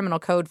piece of the criminal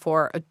code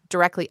for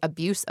directly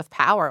abuse of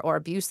power or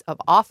abuse of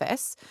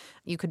office.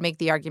 You could make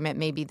the argument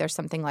maybe there's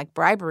something like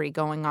bribery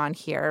going on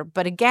here.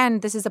 But again,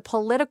 this is a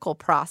political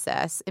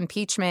process.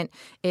 Impeachment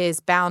is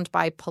bound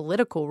by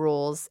political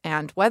rules,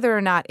 and whether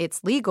or not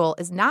it's legal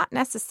is not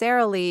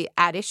necessarily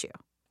at issue.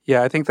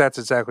 Yeah, I think that's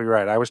exactly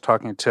right. I was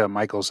talking to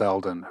Michael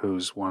Zeldin,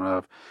 who's one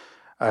of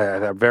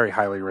a very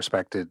highly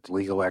respected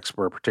legal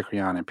expert, particularly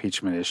on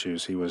impeachment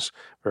issues. He was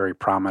very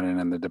prominent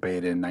in the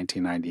debate in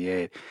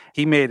 1998.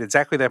 He made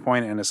exactly that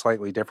point in a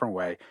slightly different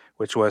way,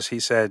 which was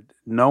he said,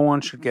 no one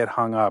should get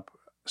hung up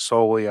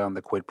solely on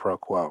the quid pro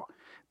quo.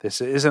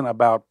 This isn't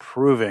about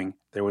proving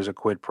there was a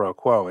quid pro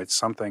quo. It's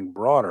something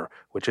broader,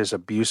 which is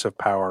abuse of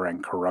power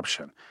and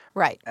corruption.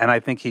 Right. And I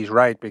think he's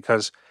right,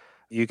 because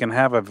you can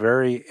have a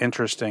very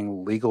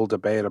interesting legal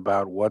debate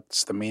about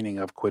what's the meaning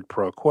of quid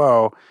pro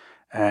quo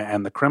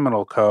and the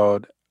criminal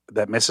code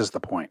that misses the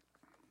point.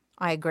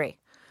 I agree.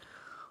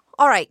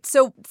 All right.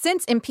 So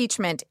since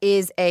impeachment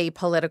is a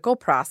political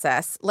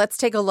process, let's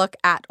take a look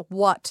at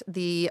what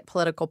the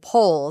political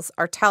polls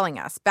are telling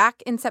us.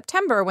 Back in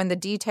September, when the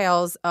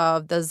details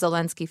of the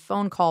Zelensky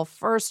phone call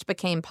first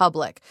became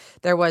public,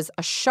 there was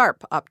a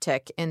sharp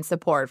uptick in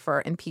support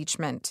for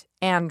impeachment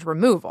and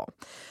removal.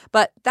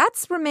 But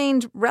that's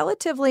remained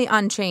relatively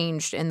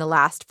unchanged in the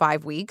last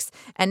 5 weeks.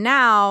 And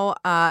now,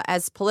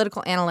 as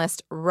political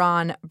analyst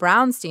Ron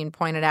Brownstein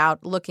pointed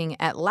out, looking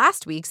at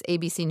last week's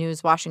ABC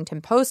News Washington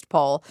Post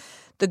poll,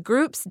 The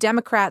groups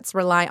Democrats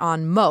rely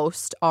on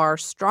most are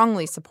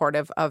strongly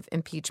supportive of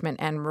impeachment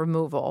and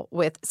removal,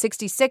 with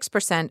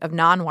 66% of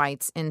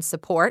non-whites in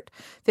support,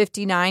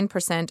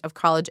 59% of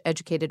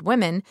college-educated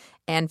women,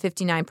 and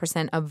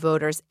 59% of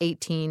voters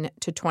 18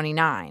 to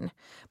 29.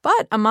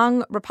 But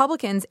among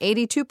Republicans,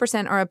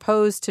 82% are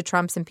opposed to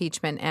Trump's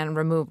impeachment and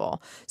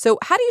removal. So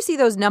how do you see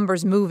those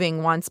numbers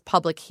moving once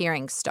public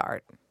hearings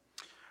start?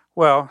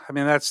 Well, I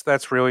mean,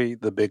 that's really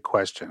the big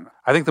question.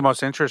 I think the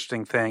most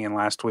interesting thing in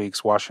last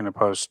week's Washington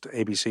Post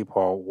ABC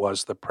poll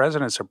was the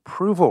president's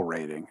approval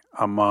rating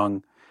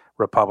among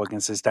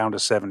Republicans is down to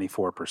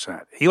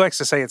 74%. He likes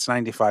to say it's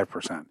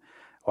 95%.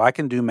 Well, I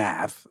can do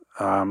math.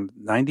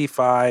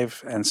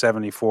 95 and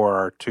 74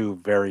 are two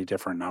very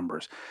different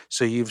numbers.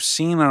 So you've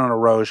seen an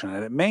erosion,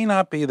 and it may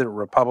not be that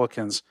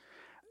Republicans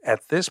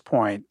at this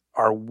point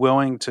are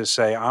willing to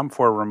say, I'm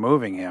for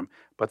removing him,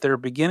 but they're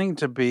beginning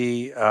to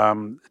be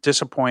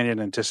disappointed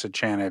and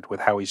disenchanted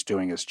with how he's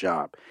doing his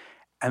job.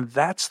 And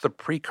that's the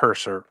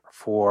precursor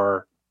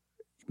for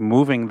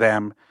moving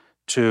them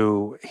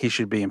to he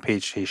should be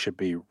impeached, he should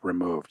be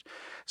removed.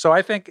 So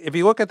I think if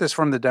you look at this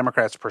from the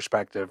Democrats'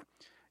 perspective,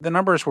 the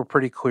numbers were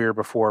pretty clear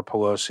before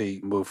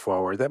Pelosi moved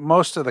forward that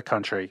most of the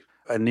country,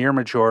 a near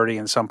majority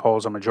in some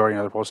polls, a majority in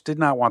other polls, did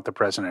not want the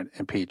president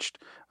impeached,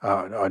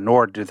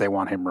 nor did they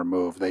want him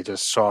removed. They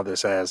just saw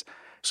this as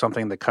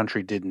something the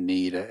country didn't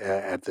need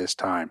at this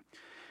time.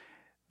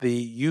 The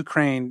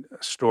Ukraine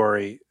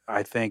story,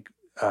 I think,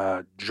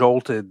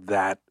 jolted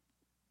that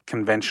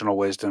conventional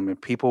wisdom, and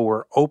people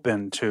were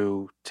open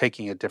to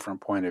taking a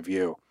different point of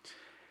view.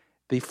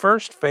 The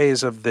first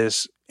phase of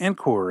this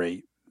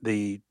inquiry,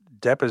 the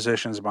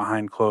depositions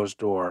behind closed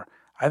door,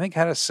 I think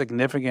had a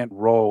significant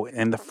role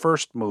in the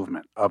first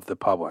movement of the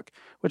public,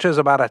 which is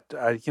about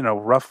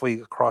roughly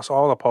across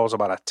all the polls,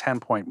 about a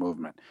 10-point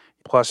movement,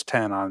 plus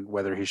 10 on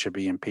whether he should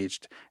be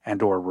impeached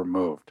and or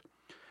removed.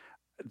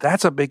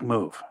 That's a big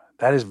move.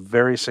 That is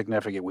very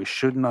significant. We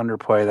shouldn't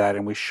underplay that,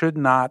 and we should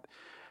not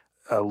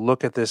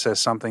look at this as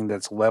something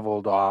that's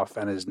leveled off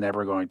and is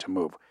never going to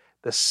move.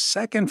 The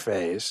second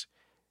phase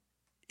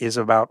is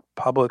about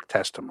public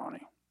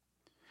testimony.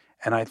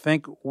 And I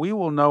think we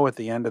will know at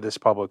the end of this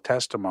public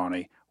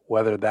testimony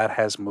whether that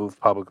has moved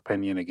public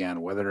opinion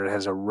again, whether it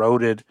has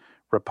eroded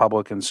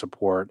Republican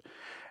support,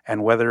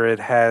 and whether it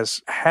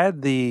has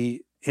had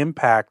the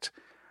impact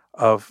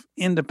of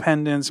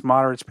independents,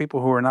 moderates,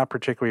 people who are not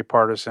particularly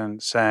partisan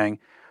saying,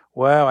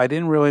 well, I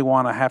didn't really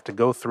want to have to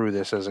go through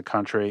this as a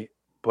country,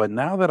 but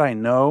now that I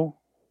know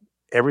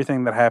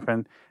everything that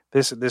happened,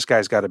 this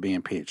guy's got to be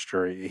impeached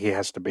or he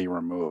has to be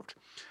removed.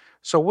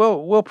 So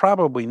we'll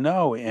probably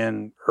know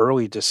in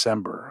early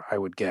December, I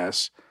would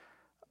guess,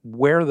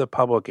 where the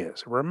public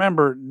is.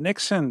 Remember,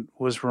 Nixon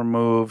was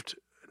removed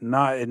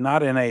not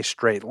in a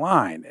straight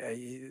line.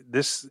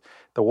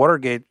 The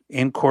Watergate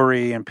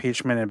inquiry,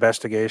 impeachment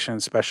investigation,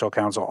 special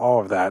counsel,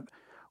 all of that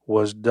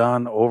was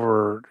done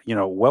over,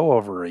 well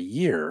over a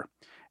year.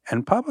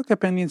 And public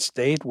opinion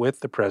stayed with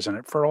the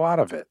president for a lot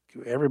of it.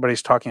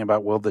 Everybody's talking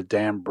about, will the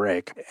dam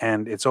break?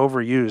 And it's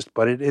overused,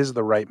 but it is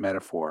the right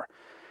metaphor.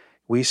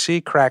 We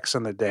see cracks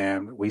in the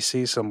dam, we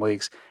see some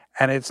leaks,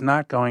 and it's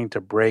not going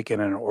to break in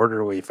an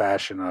orderly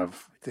fashion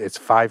of it's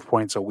 5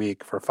 points a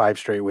week for 5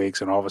 straight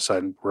weeks, and all of a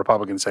sudden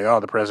Republicans say,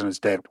 oh, the president's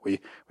dead, we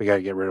got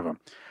to get rid of him.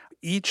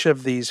 Each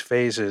of these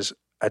phases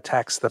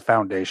attacks the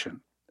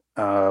foundation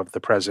of the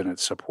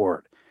president's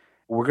support.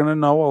 We're going to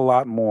know a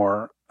lot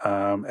more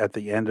at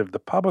the end of the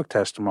public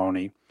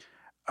testimony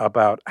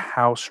about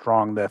how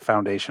strong the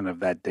foundation of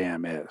that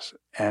dam is.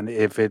 And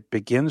if it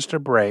begins to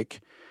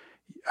break,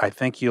 I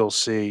think you'll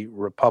see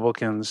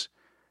Republicans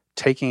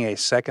taking a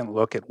second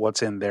look at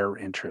what's in their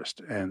interest.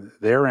 And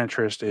their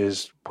interest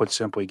is, put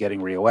simply,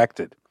 getting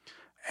reelected.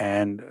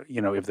 And,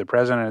 if the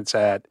president's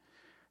at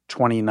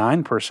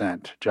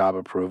 29% job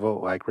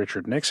approval, like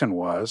Richard Nixon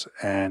was,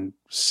 and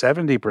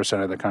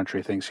 70% of the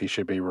country thinks he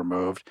should be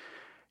removed,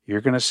 you're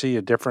going to see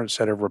a different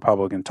set of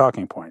Republican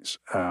talking points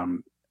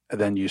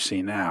than you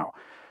see now.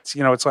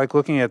 It's like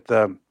looking at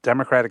the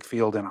Democratic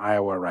field in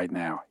Iowa right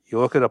now. You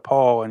look at a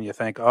poll and you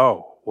think,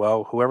 oh,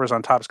 well, whoever's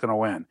on top is going to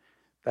win.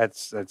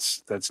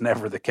 That's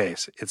never the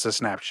case. It's a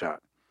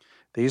snapshot.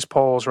 These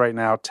polls right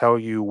now tell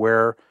you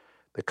where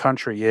the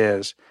country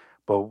is,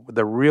 but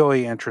the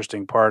really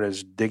interesting part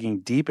is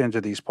digging deep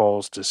into these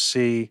polls to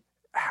see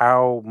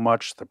how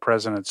much the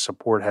president's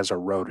support has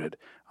eroded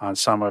on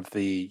some of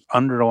the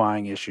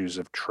underlying issues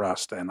of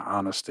trust and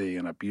honesty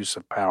and abuse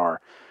of power.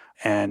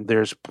 And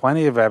there's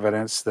plenty of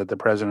evidence that the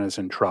president is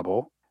in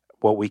trouble.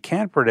 What we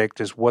can't predict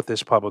is what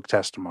this public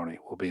testimony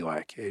will be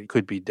like. It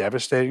could be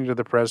devastating to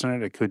the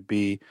president. It could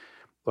be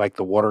like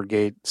the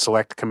Watergate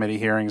Select Committee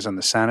hearings in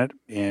the Senate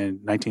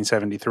in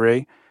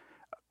 1973.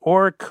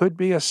 Or it could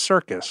be a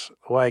circus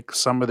like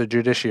some of the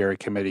Judiciary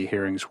Committee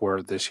hearings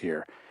were this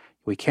year.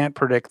 We can't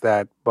predict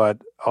that, but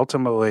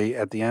ultimately,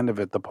 at the end of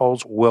it, the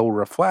polls will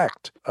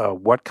reflect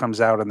what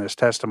comes out in this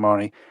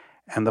testimony,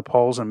 and the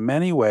polls in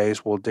many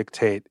ways will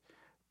dictate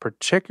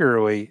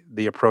particularly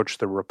the approach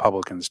the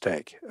Republicans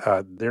take.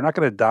 They're not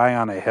going to die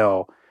on a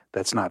hill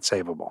that's not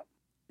savable.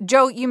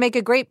 Joe, you make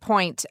a great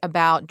point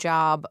about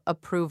job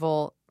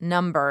approval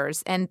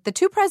numbers. And the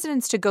two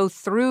presidents to go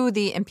through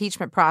the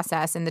impeachment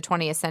process in the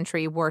 20th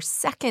century were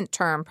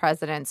second-term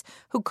presidents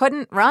who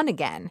couldn't run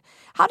again.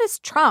 How does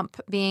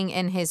Trump, being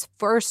in his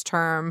first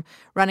term,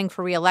 running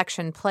for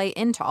re-election, play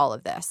into all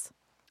of this?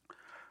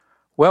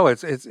 Well,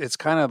 it's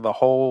kind of the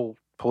whole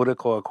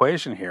political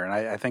equation here. And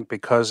I think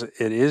because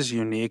it is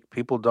unique,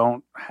 people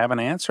don't have an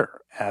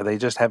answer. They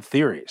just have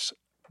theories.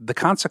 The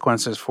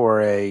consequences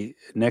for a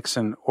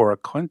Nixon or a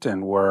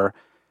Clinton were,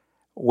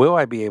 will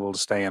I be able to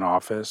stay in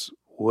office?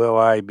 Will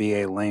I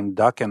be a lame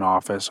duck in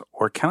office?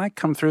 Or can I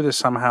come through this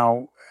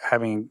somehow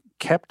having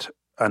kept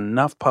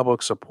enough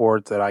public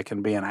support that I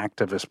can be an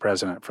activist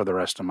president for the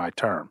rest of my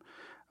term?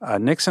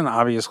 Nixon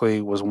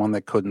obviously was one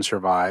that couldn't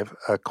survive.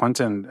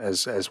 Clinton,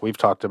 as we've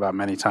talked about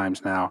many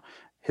times now,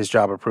 his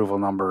job approval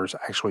numbers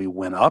actually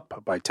went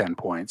up by 10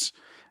 points.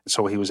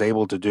 So he was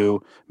able to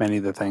do many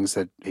of the things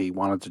that he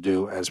wanted to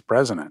do as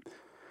president.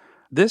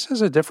 This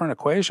is a different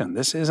equation.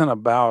 This isn't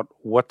about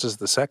what does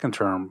the second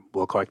term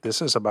look like.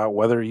 This is about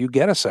whether you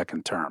get a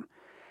second term.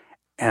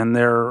 And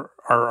there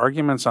are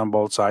arguments on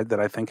both sides that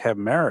I think have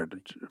merit.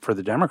 For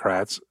the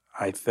Democrats,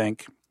 I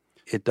think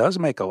it does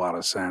make a lot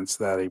of sense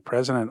that a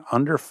president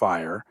under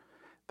fire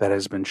that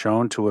has been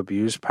shown to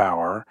abuse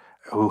power,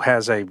 who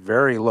has a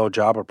very low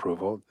job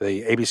approval.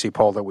 The ABC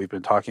poll that we've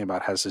been talking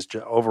about has his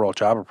overall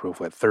job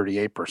approval at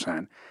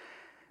 38%.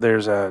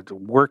 There's a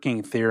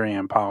working theory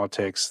in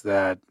politics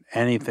that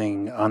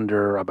anything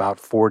under about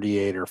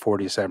 48 or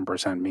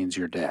 47% means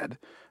you're dead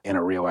in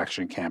a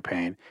re-election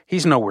campaign.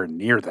 He's nowhere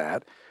near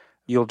that.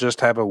 You'll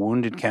just have a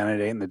wounded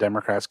candidate and the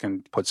Democrats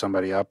can put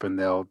somebody up and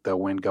they'll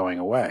win going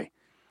away.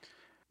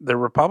 The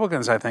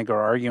Republicans, I think,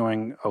 are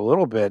arguing a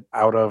little bit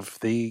out of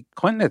the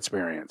Clinton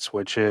experience,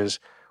 which is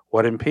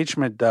what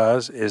impeachment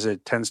does is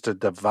it tends to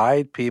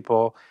divide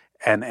people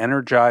and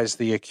energize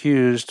the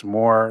accused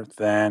more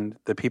than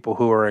the people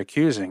who are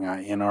accusing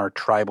in our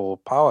tribal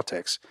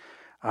politics.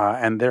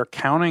 And they're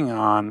counting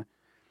on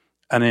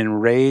an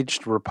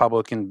enraged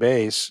Republican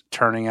base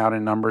turning out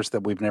in numbers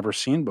that we've never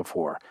seen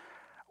before.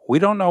 We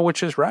don't know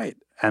which is right.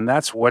 And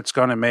that's what's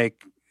going to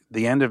make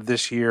the end of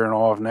this year and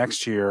all of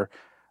next year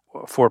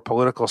for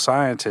political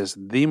scientists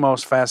the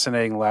most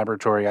fascinating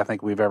laboratory I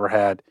think we've ever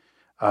had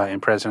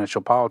in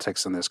presidential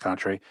politics in this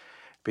country,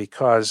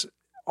 because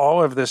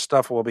all of this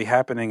stuff will be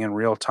happening in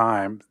real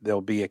time.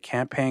 There'll be a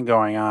campaign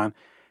going on,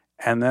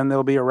 and then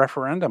there'll be a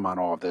referendum on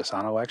all of this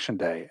on Election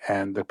Day.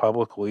 And the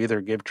public will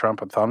either give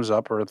Trump a thumbs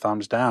up or a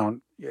thumbs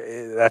down.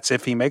 That's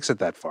if he makes it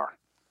that far.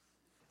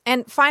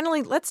 And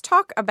finally, let's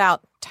talk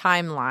about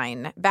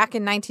timeline. Back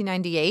in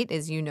 1998,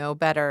 as you know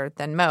better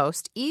than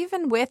most,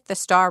 even with the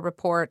Starr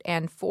report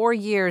and 4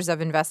 years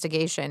of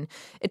investigation,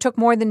 it took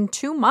more than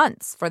 2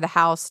 months for the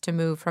House to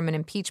move from an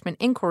impeachment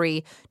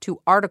inquiry to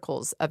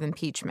articles of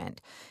impeachment.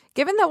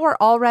 Given that we're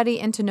already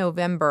into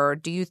November,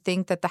 do you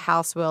think that the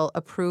House will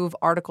approve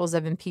articles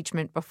of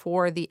impeachment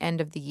before the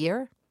end of the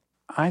year?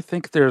 I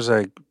think there's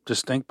a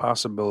distinct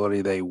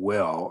possibility they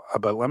will,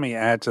 but let me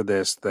add to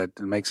this that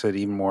makes it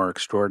even more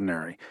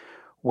extraordinary.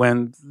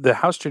 When the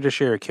House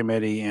Judiciary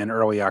Committee in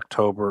early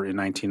October in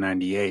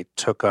 1998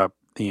 took up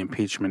the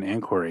impeachment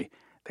inquiry,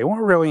 they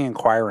weren't really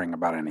inquiring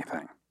about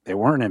anything. They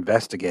weren't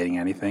investigating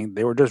anything.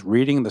 They were just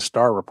reading the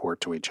Starr report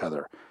to each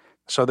other.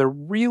 So there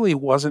really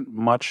wasn't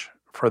much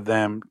for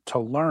them to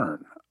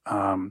learn.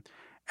 And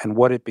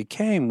what it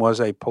became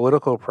was a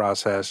political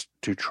process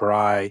to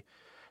try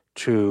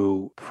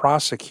to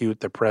prosecute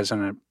the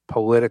president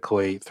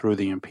politically through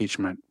the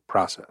impeachment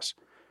process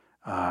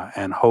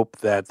and hope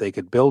that they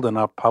could build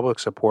enough public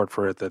support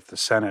for it that the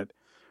Senate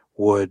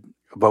would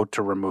vote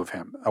to remove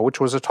him, which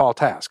was a tall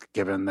task,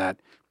 given that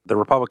the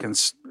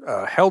Republicans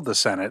held the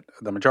Senate,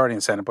 the majority in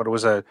the Senate, but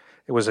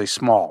it was a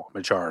small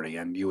majority,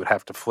 and you would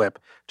have to flip,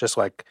 just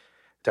like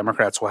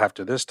Democrats will have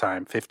to this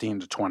time,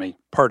 15 to 20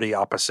 party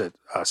opposite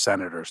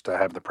senators to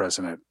have the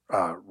president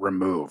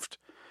removed.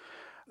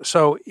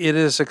 So it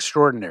is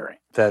extraordinary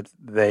that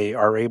they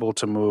are able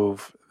to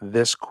move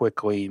this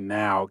quickly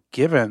now,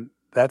 given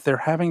that they're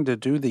having to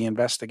do the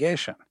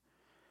investigation.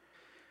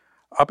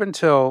 Up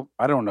until,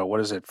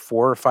 4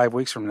 or 5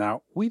 weeks from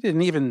now, we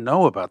didn't even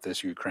know about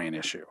this Ukraine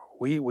issue.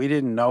 We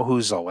didn't know who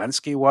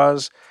Zelensky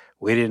was.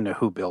 We didn't know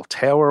who Bill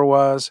Taylor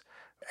was.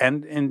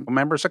 And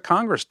members of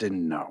Congress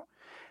didn't know.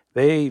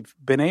 They've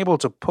been able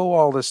to pull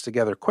all this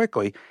together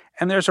quickly,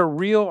 and there's a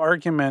real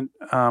argument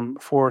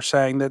for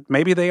saying that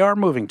maybe they are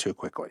moving too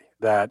quickly,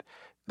 that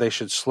they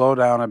should slow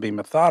down and be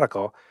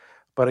methodical.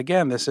 But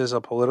again, this is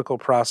a political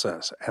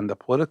process, and the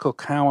political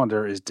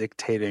calendar is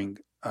dictating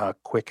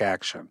quick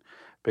action,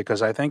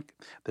 because I think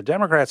the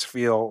Democrats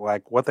feel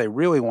like what they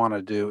really want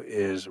to do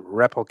is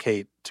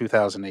replicate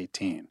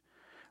 2018,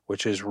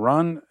 which is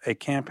run a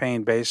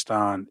campaign based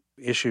on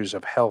issues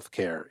of health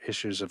care,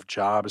 issues of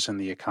jobs in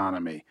the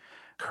economy,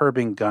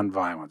 curbing gun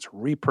violence,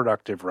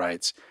 reproductive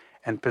rights,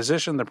 and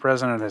position the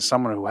president as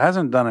someone who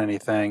hasn't done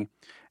anything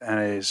and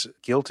is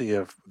guilty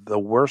of the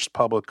worst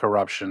public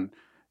corruption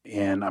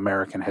in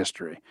American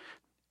history.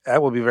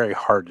 That will be very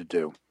hard to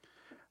do.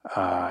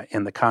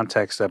 in the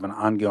context of an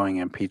ongoing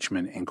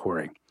impeachment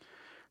inquiry.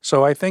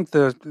 So I think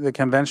the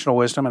conventional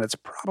wisdom, and it's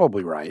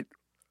probably right,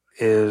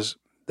 is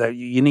that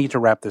you need to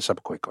wrap this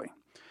up quickly.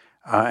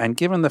 And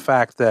given the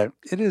fact that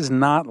it is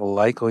not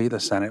likely the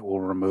Senate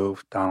will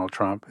remove Donald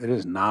Trump, it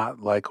is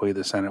not likely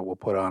the Senate will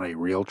put on a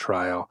real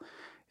trial,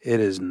 it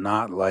is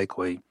not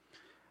likely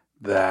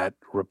that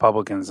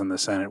Republicans in the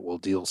Senate will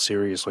deal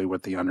seriously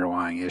with the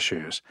underlying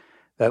issues,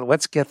 that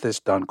let's get this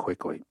done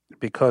quickly,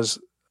 because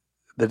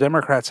the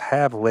Democrats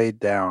have laid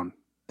down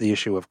the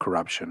issue of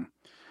corruption.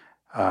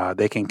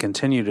 They can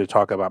continue to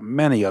talk about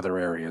many other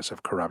areas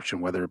of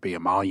corruption, whether it be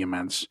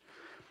emoluments,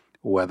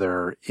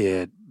 whether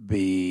it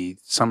be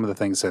some of the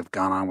things that have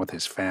gone on with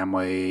his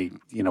family.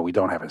 We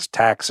don't have his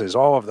taxes,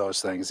 all of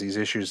those things, these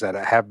issues that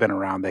have been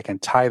around. They can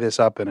tie this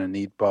up in a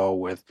neat bow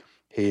with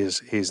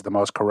he's the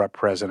most corrupt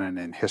president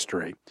in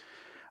history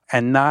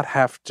and not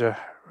have to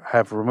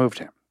have removed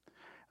him.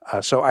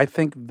 So I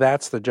think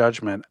that's the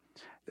judgment.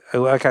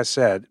 Like I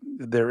said,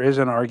 there is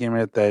an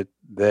argument that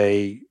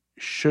they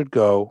should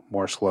go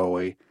more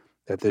slowly,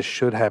 that this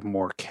should have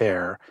more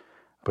care.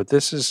 But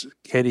this is,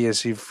 Katie,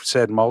 as you've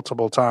said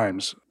multiple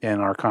times in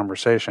our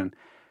conversation,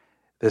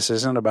 this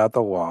isn't about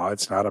the law.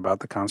 It's not about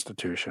the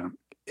Constitution.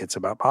 It's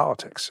about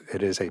politics.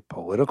 It is a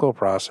political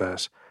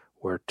process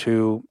where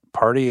two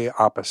party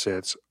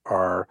opposites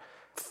are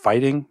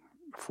fighting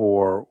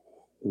for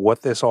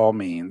what this all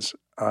means.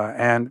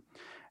 And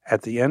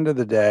at the end of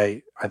the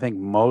day, I think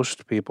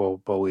most people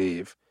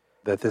believe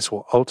that this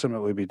will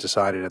ultimately be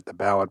decided at the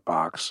ballot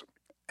box.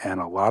 And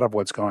a lot of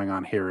what's going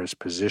on here is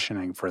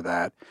positioning for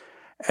that.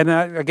 And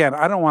again,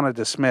 I don't want to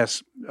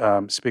dismiss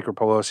Speaker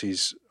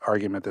Pelosi's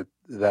argument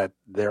that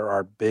there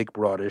are big,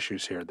 broad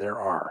issues here. There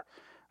are.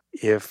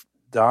 If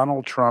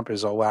Donald Trump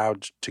is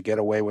allowed to get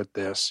away with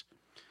this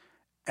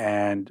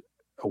and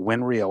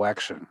win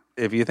re-election,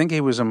 if you think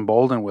he was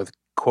emboldened with,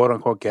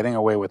 quote-unquote, getting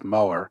away with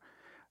Mueller,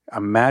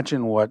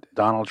 imagine what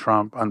Donald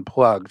Trump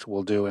unplugged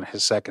will do in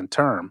his second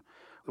term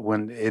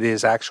when it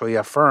is actually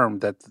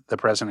affirmed that the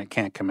president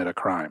can't commit a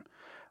crime.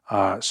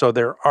 So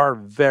there are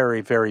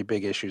very, very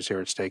big issues here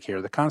at stake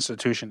here. The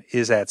Constitution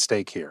is at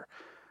stake here.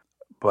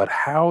 But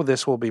how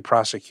this will be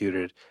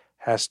prosecuted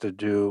has to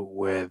do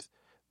with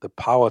the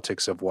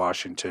politics of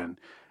Washington,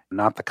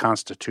 not the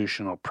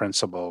constitutional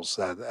principles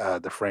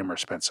that the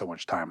framers spent so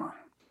much time on.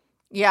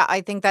 Yeah,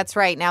 I think that's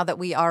right. Now that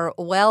we are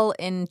well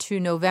into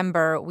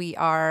November, we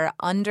are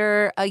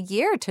under a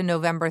year to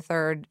November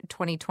 3rd,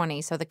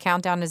 2020. So the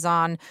countdown is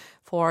on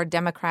for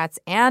Democrats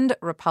and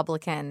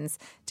Republicans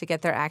to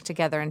get their act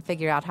together and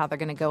figure out how they're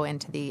going to go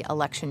into the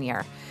election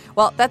year.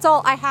 Well, that's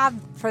all I have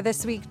for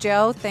this week,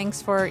 Joe.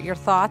 Thanks for your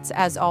thoughts,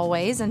 as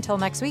always. Until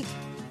next week.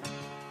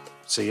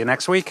 See you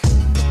next week.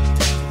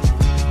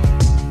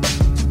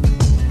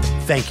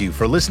 Thank you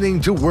for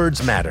listening to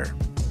Words Matter.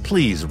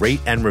 Please rate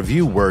and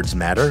review Words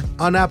Matter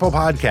on Apple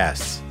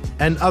Podcasts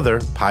and other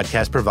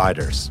podcast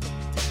providers.